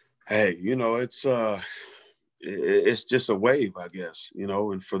 Hey, you know, it's just a wave, I guess, you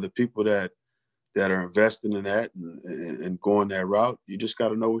know, and for the people that are investing in that and going that route, you just got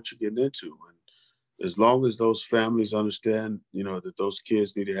to know what you're getting into. And as long as those families understand, you know, that those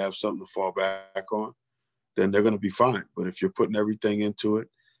kids need to have something to fall back on, then they're going to be fine. But if you're putting everything into it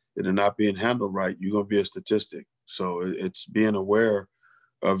and they're not being handled right, you're going to be a statistic. So it's being aware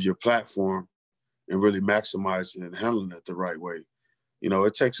of your platform and really maximizing and handling it the right way. You know,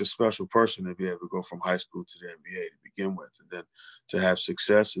 it takes a special person to be able to go from high school to the NBA to begin with, and then to have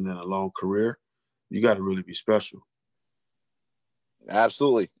success and then a long career. You got to really be special.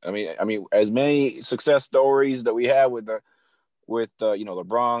 Absolutely. I mean, as many success stories that we have with you know,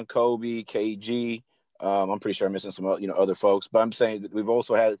 LeBron, Kobe, KG. I'm pretty sure I'm missing some, you know, other folks, but I'm saying that we've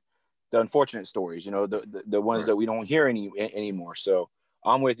also had the unfortunate stories, you know, the ones that we don't hear anymore. So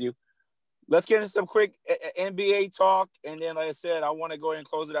I'm with you. Let's get into some quick NBA talk, and then, like I said, I want to go ahead and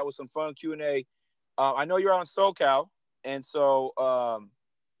close it out with some fun Q&A. I know you're on SoCal, and so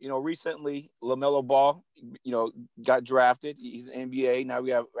you know, recently LaMelo Ball, you know, got drafted. He's an NBA. Now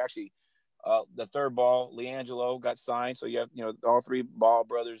we have actually the third Ball, LiAngelo, got signed. So you have, you know, all three Ball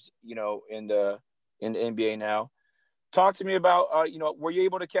brothers, you know, in the NBA now. Talk to me about, you know, were you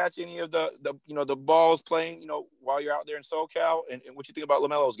able to catch any of the you know, the Balls playing, you know, while you're out there in SoCal, and what you think about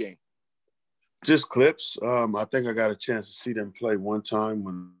LaMelo's game? Just clips. I think I got a chance to see them play one time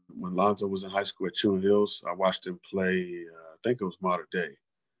when Lonzo was in high school at Chewing Hills. I watched them play. I think it was Mater Day.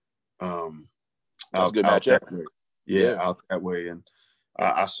 That's a good matchup. Out that way. And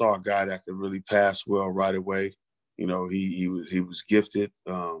I saw a guy that could really pass well right away. You know, he was gifted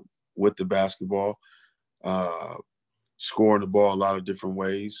with the basketball. scoring the ball a lot of different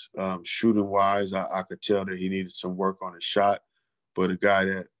ways. Shooting wise, I could tell that he needed some work on his shot, but a guy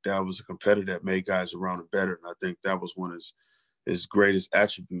that was a competitor that made guys around him better. And I think that was one of his greatest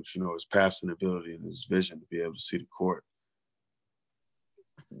attributes, his passing ability and his vision to be able to see the court.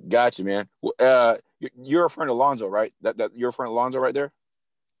 Gotcha, man. You're referring to Lonzo, right? That you're referring to Lonzo right there?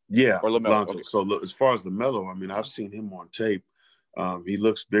 Yeah, or LaMelo. Lonzo. Okay. So look, as far as LaMelo, I mean, I've seen him on tape. He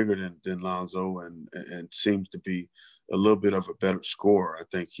looks bigger than Lonzo and seems to be a little bit of a better scorer. I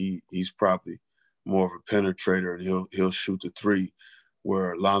think he's probably more of a penetrator, and he'll shoot the three,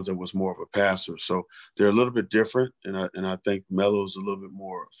 where Lonzo was more of a passer. So they're a little bit different, and I think Melo's a little bit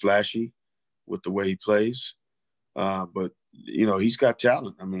more flashy with the way he plays. But he's got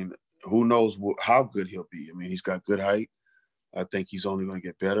talent. I mean, who knows how good he'll be? I mean, he's got good height. I think he's only going to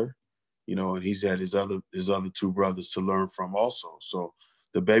get better, and he's had his other two brothers to learn from also. So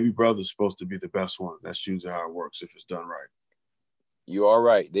the baby brother is supposed to be the best one. That's usually how it works if it's done right. You are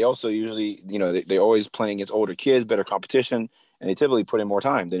right. They also usually, they always playing against older kids, better competition, and they typically put in more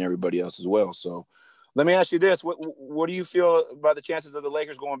time than everybody else as well. So let me ask you this. What do you feel about the chances of the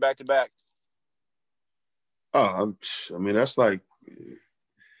Lakers going back-to-back? Oh, I mean, that's like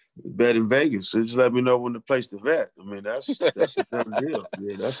bet in Vegas. So just let me know when to place the bet. I mean, that's a done deal.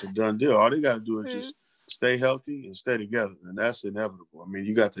 Yeah, that's a done deal. All they got to do is just stay healthy and stay together, and that's inevitable. I mean,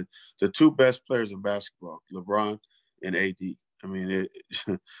 you got the two best players in basketball, LeBron and AD. I mean,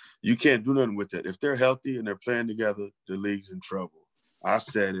 you can't do nothing with that. If they're healthy and they're playing together, the league's in trouble. I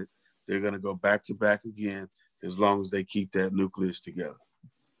said it. They're going to go back-to-back again as long as they keep that nucleus together.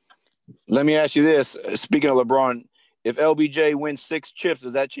 Let me ask you this. Speaking of LeBron, if LBJ wins 6 chips,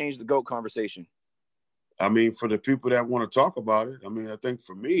 does that change the GOAT conversation? I mean, for the people that want to talk about it, I mean, I think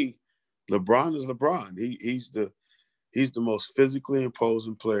for me, LeBron is LeBron. He's the most physically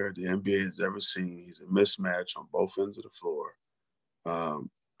imposing player the NBA has ever seen. He's a mismatch on both ends of the floor.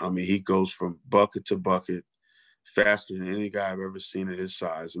 I mean, he goes from bucket to bucket faster than any guy I've ever seen at his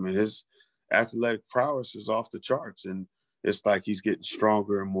size. I mean, his athletic prowess is off the charts, and it's like he's getting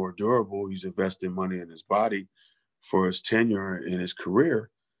stronger and more durable. He's investing money in his body for his tenure in his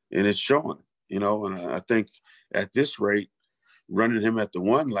career, and it's showing, and I think at this rate, running him at the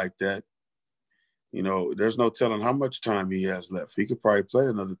one like that, there's no telling how much time he has left. He could probably play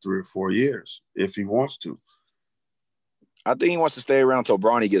another 3 or 4 years if he wants to. I think he wants to stay around until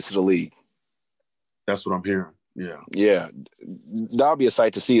Bronny gets to the league. That's what I'm hearing. Yeah. Yeah. That'll be a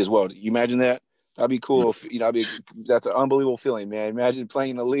sight to see as well. You imagine that? That'd be cool. If, that's an unbelievable feeling, man. Imagine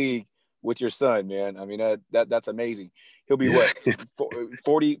playing in the league with your son, man. I mean, that's amazing. He'll be what,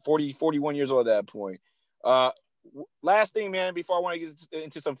 41 years old at that point. Last thing, man, before I want to get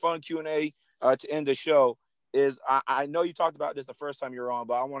into some fun Q&A to end the show is I know you talked about this the first time you were on,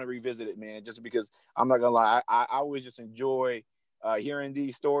 but I want to revisit it, man, just because I'm not going to lie. I always just enjoy hearing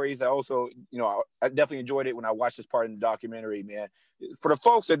these stories. I also, I definitely enjoyed it when I watched this part in the documentary, man. For the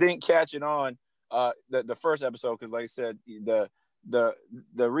folks that didn't catch it on the first episode, because like I said, the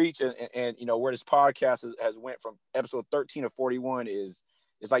reach and where this podcast has went from episode 13 to 41 is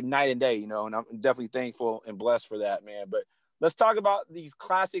like night and day, and I'm definitely thankful and blessed for that, man. But let's talk about these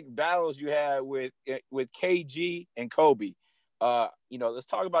classic battles you had with KG and Kobe. Let's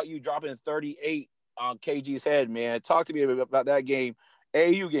talk about you dropping 38 on KG's head, man. Talk to me about that game.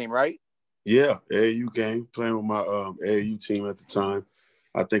 AAU game, right? Yeah, AAU game, playing with my AAU team at the time.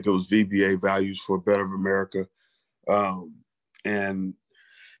 I think it was VBA, Values for a Better America. And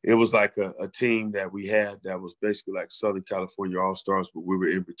it was like a team that we had that was basically like Southern California All-Stars, but we were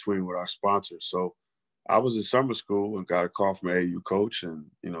in between with our sponsors. So I was in summer school and got a call from an AAU coach and,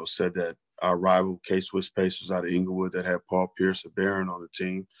 said that our rival K-Swiss Pacers out of Inglewood that had Paul Pierce and Barron on the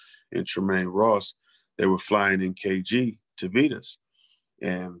team and Tremaine Ross, they were flying in KG to beat us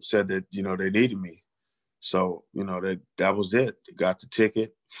and said that, they needed me. So, that was it. Got the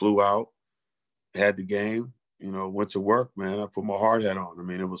ticket, flew out, had the game, went to work, man. I put my hard hat on. I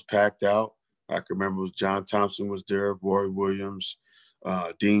mean, it was packed out. I can remember it was John Thompson was there, Roy Williams,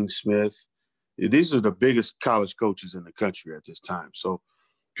 Dean Smith. These are the biggest college coaches in the country at this time. So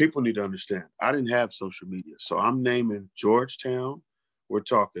people need to understand, I didn't have social media. So I'm naming Georgetown. We're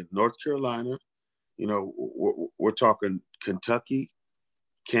talking North Carolina. We're talking Kentucky,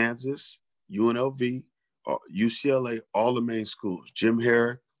 Kansas, UNLV, UCLA, all the main schools. Jim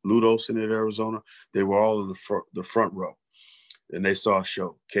Herrick, Lute Olson at Arizona, they were all in the front row. And they saw a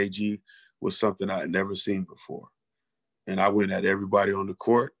show. KG was something I had never seen before. And I went at everybody on the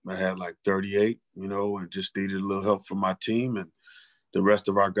court. I had like 38, and just needed a little help from my team. And the rest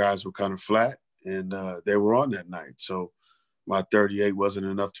of our guys were kind of flat, and they were on that night. So my 38 wasn't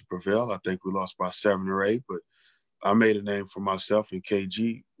enough to prevail. I think we lost by 7 or 8, but I made a name for myself, and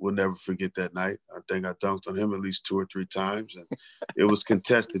KG will never forget that night. I think I dunked on him at least 2 or 3 times, and it was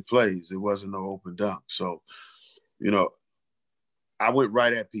contested plays. It wasn't no open dunk. So, I went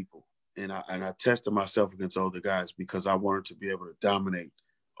right at people, and I tested myself against older guys because I wanted to be able to dominate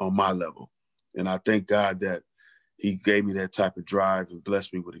on my level. And I thank God that he gave me that type of drive and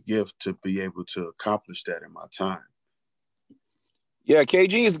blessed me with a gift to be able to accomplish that in my time. Yeah,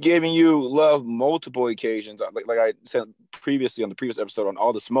 KG is giving you love multiple occasions. Like I said previously on the previous episode on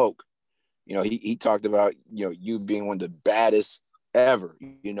All the Smoke, he talked about, you being one of the baddest ever,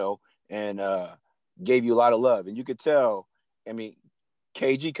 and gave you a lot of love. And you could tell,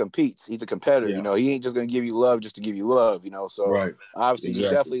 KG competes. He's a competitor. Yeah. He ain't just going to give you love just to give you love, So right. Obviously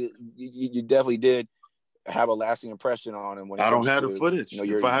Exactly. you definitely did have a lasting impression on him. I don't have the footage.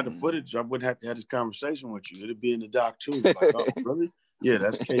 If I had the footage, I wouldn't have to have this conversation with you. It'd be in the doc too. Like, oh, really? Yeah,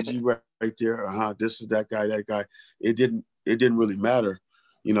 that's KG right there. This is that guy, that guy. It didn't really matter,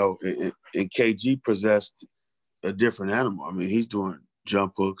 and KG possessed a different animal. He's doing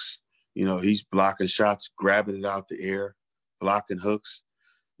jump hooks, he's blocking shots, grabbing it out the air, blocking hooks,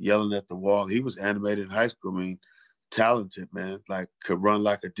 yelling at the wall. He was animated in high school. Talented, man, like could run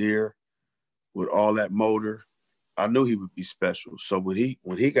like a deer with all that motor. I knew he would be special. So when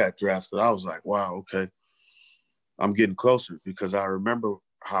he got drafted, I was like, wow, okay, I'm getting closer, because I remember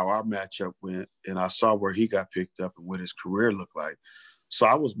how our matchup went, and I saw where he got picked up and what his career looked like. So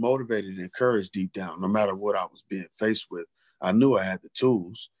I was motivated and encouraged deep down. No matter what I was being faced with, I knew I had the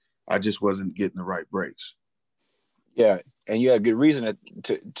tools. I just wasn't getting the right breaks. Yeah, and you had good reason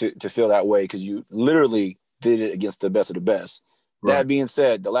to feel that way, because you literally did it against the best of the best. Right. That being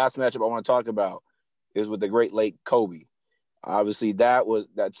said, the last matchup I want to talk about is with the great late Kobe. Obviously,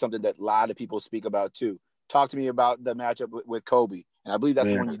 that's something that a lot of people speak about too. Talk to me about the matchup with Kobe, and I believe that's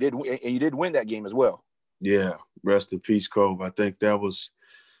the one you did, and you did win that game as well. Yeah, rest in peace, Kobe. I think that was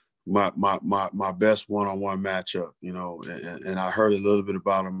my best one-on-one matchup. And I heard a little bit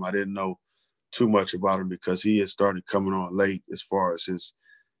about him. I didn't know too much about him because he had started coming on late as far as his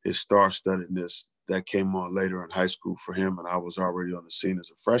star-studdedness. That came on later in high school for him, and I was already on the scene as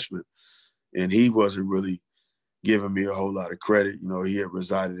a freshman. And he wasn't really giving me a whole lot of credit. He had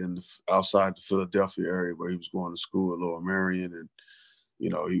resided outside the Philadelphia area where he was going to school at Lower Marion, and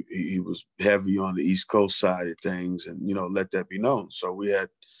he was heavy on the East Coast side of things, and let that be known. So we had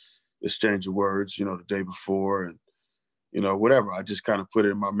exchange of words, the day before, and whatever. I just kind of put it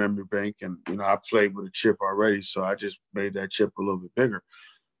in my memory bank, and I played with a chip already, so I just made that chip a little bit bigger.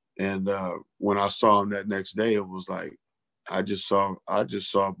 And when I saw him that next day, it was like I just saw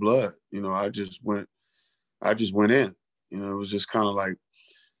blood. I just went in. It was just kind of like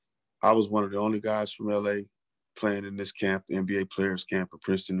I was one of the only guys from LA playing in this camp, the NBA Players Camp in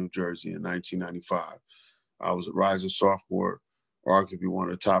Princeton, New Jersey in 1995. I was a rising sophomore, arguably one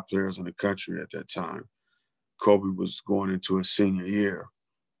of the top players in the country at that time. Kobe was going into his senior year.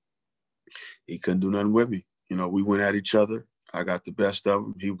 He couldn't do nothing with me. We went at each other. I got the best of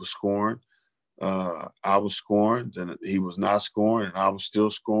him. He was scoring. I was scoring. Then he was not scoring, and I was still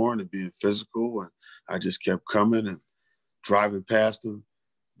scoring and being physical. And I just kept coming and driving past him,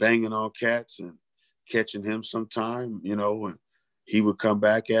 banging on cats and catching him sometime, and he would come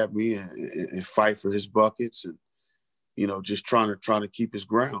back at me and fight for his buckets and, just trying to keep his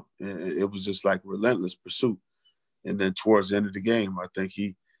ground. And it was just like relentless pursuit. And then towards the end of the game, I think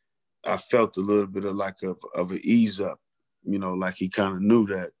I felt a little bit of an ease up, like he kind of knew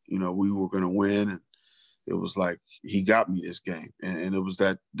that, we were going to win. And it was like, he got me this game. And it was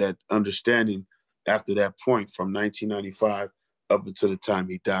that understanding after that point from 1995 up until the time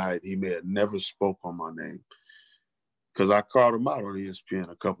he died. He may have never spoke on my name, because I called him out on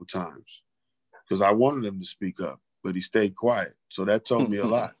ESPN a couple times because I wanted him to speak up, but he stayed quiet. So that told me a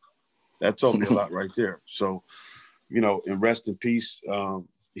lot. That told me a lot right there. So, and rest in peace.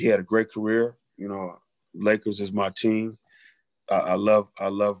 He had a great career. Lakers is my team. I love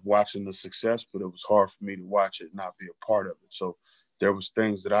watching the success, but it was hard for me to watch it and not be a part of it. So there was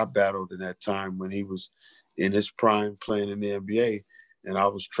things that I battled in that time when he was in his prime playing in the NBA, and I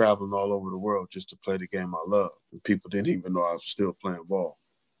was traveling all over the world just to play the game I love. And people didn't even know I was still playing ball.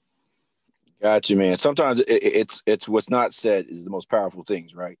 Gotcha, man. Sometimes it's what's not said is the most powerful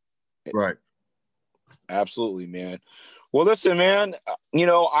things, right? Right. Absolutely, man. Well, listen, man,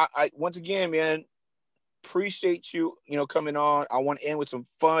 I once again, man, appreciate you, coming on. I want to end with some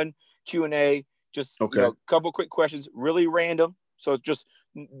fun Q&A. Just, a couple quick questions, really random. So just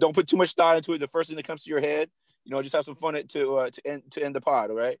don't put too much thought into it. The first thing that comes to your head, just have some fun to end the pod.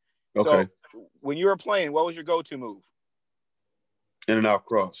 All right. Okay. So when you were playing, what was your go-to move? In and out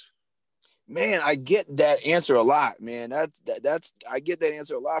cross. Man, I get that answer a lot, man. That's I get that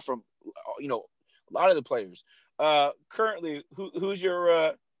answer a lot from a lot of the players. Currently, who's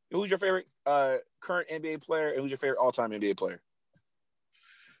your favorite current NBA player, and who's your favorite all-time NBA player?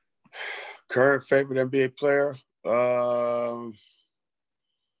 Current favorite NBA player?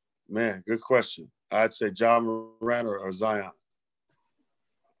 Man, good question. I'd say John Morant or Zion.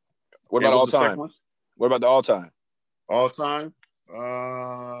 What about all-time? What about the all-time? All-time?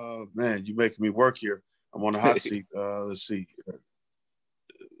 Man, you're making me work here. I'm on the hot seat. Let's see.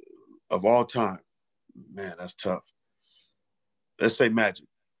 Of all time, man, that's tough. Let's say Magic.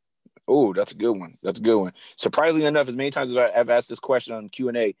 Oh, that's a good one. That's a good one. Surprisingly enough, as many times as I've asked this question on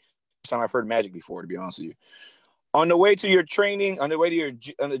Q&A, first time I've heard Magic before, to be honest with you. On the way to your training, on the way to your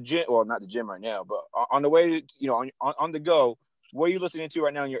gym, well, not the gym right now, but on the way to, on the go, what are you listening to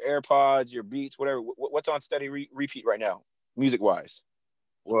right now? Your AirPods, your Beats, whatever. What's on steady repeat right now, music-wise?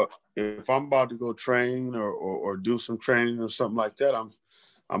 Well, if I'm about to go train or do some training or something like that,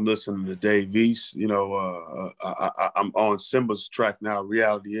 I'm listening to Dave East. I'm on Symba's track now.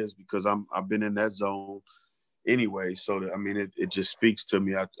 Reality is, because I've been in that zone anyway. So it just speaks to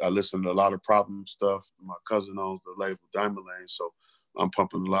me. I listen to a lot of Problem stuff. My cousin owns the label Diamond Lane, so I'm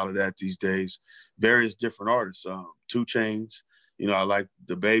pumping a lot of that these days. Various different artists. 2 Chainz. I like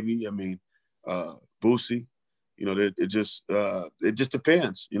the Baby. Boosie. It just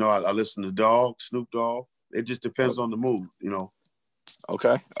depends. I listen to Dogg, Snoop Dogg. It just depends on the mood.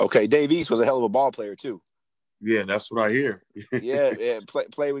 Okay. Dave East was a hell of a ball player too. Yeah, that's what I hear. yeah.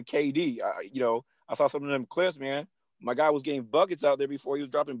 Play with KD. I saw some of them clips, man. My guy was getting buckets out there before he was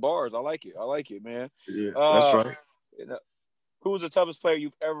dropping bars. I like it, man. Yeah, that's right. Who was the toughest player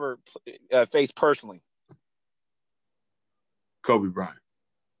you've ever faced personally? Kobe Bryant.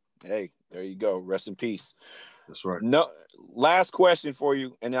 Hey, there you go. Rest in peace. That's right. No, last question for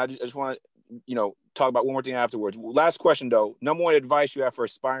you, and I just want to, talk about one more thing afterwards. Last question, though. Number one advice you have for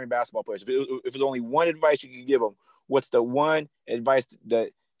aspiring basketball players. If there's only one advice you could give them, what's the one advice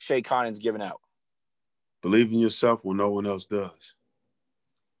that Schea Cotton's giving out? Believe in yourself when no one else does.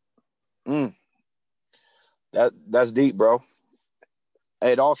 That's deep, bro.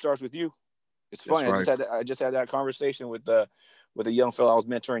 It all starts with you. It's funny. Right. I just had that conversation with a young fellow I was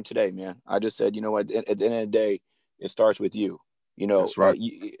mentoring today, man. I just said, at the end of the day, it starts with you. That's right.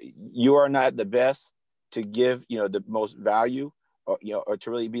 You are not the best to give, the most value, or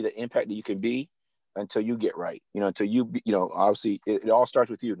to really be the impact that you can be until you get right. Until you, obviously it all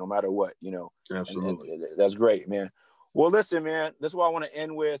starts with you, no matter what. Absolutely. And that's great, man. Well, listen, man. This is what I want to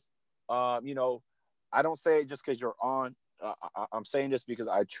end with. I don't say it just because you're on. I'm saying this because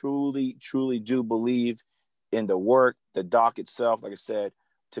I truly, truly do believe in the work, the doc itself. Like I said,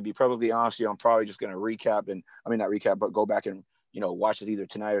 to be perfectly honest with you, I'm probably just going to not recap, but go back and, watch it either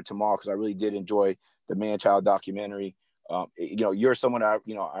tonight or tomorrow, because I really did enjoy the Man-Child documentary. You're someone I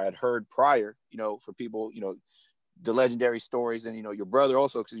had heard prior, for people, the legendary stories, and, your brother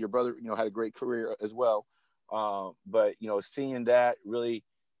also, because your brother, had a great career as well. But, seeing that really,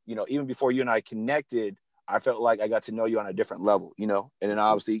 even before you and I connected, I felt like I got to know you on a different level, and then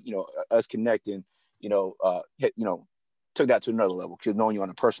obviously, us connecting, took that to another level, because knowing you on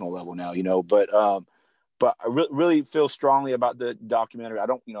a personal level now, but I really feel strongly about the documentary. I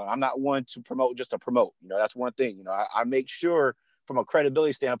don't, I'm not one to promote just to promote, that's one thing, I make sure from a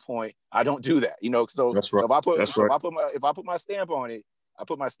credibility standpoint, I don't do that, so, that's right. So if I put my stamp on it, I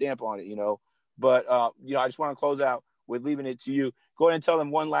put my stamp on it, but, I just want to close out with leaving it to you. Go ahead and tell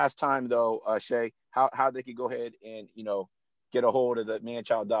them one last time though, Schea, how they could go ahead and, get a hold of the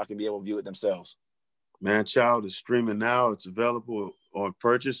Man-Child doc and be able to view it themselves. Man-Child is streaming now. It's available on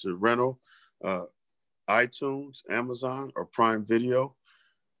purchase or rental, iTunes, Amazon, or Prime Video.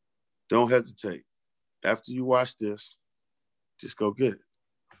 Don't hesitate. After you watch this, just go get it.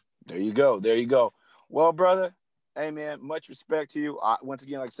 There you go. Well, brother, hey, man, much respect to you. Once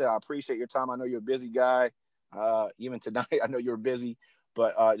again, like I said, I appreciate your time. I know you're a busy guy. Even tonight, I know you're busy.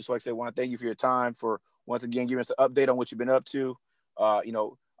 But just like I said, I want to thank you for your time, for once again giving us an update on what you've been up to.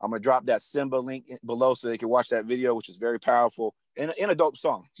 I'm going to drop that Symba link below so they can watch that video, which is very powerful and a dope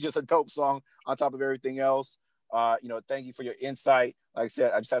song. It's just a dope song on top of everything else. Thank you for your insight. Like I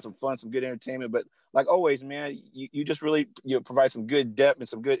said, I just had some fun, some good entertainment. But like always, man, you just really provide some good depth and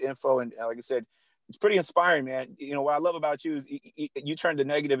some good info. And like I said, it's pretty inspiring, man. What I love about you is you turn the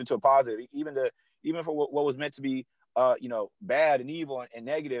negative into a positive. Even for what was meant to be, bad and evil and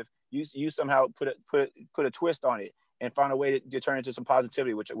negative, you somehow put a twist on it and find a way to turn into some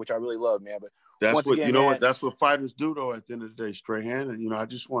positivity, which I really love, man. But that's once what again, that's what fighters do, though. At the end of the day, Strahan, and I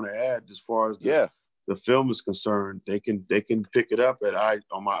just want to add, as far as the film is concerned, they can pick it up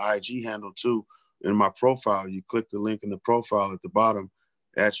on my IG handle too. In my profile, you click the link in the profile at the bottom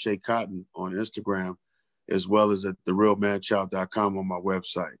at Schea Cotton on Instagram, as well as at therealmanchow.com on my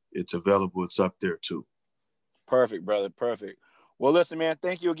website. It's available. It's up there too. Perfect, brother. Perfect. Well, listen, man,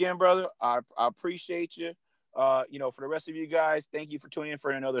 thank you again, brother. I appreciate you. For the rest of you guys, thank you for tuning in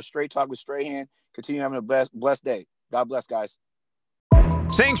for another Straight Talk with Strahan. Continue having a blessed day. God bless, guys.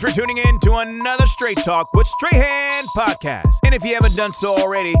 Thanks for tuning in to another Straight Talk with Strahan podcast. And if you haven't done so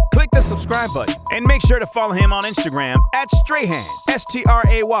already, click the subscribe button and make sure to follow him on Instagram at Strahan,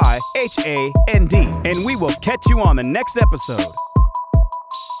 STRAYHAND. And we will catch you on the next episode.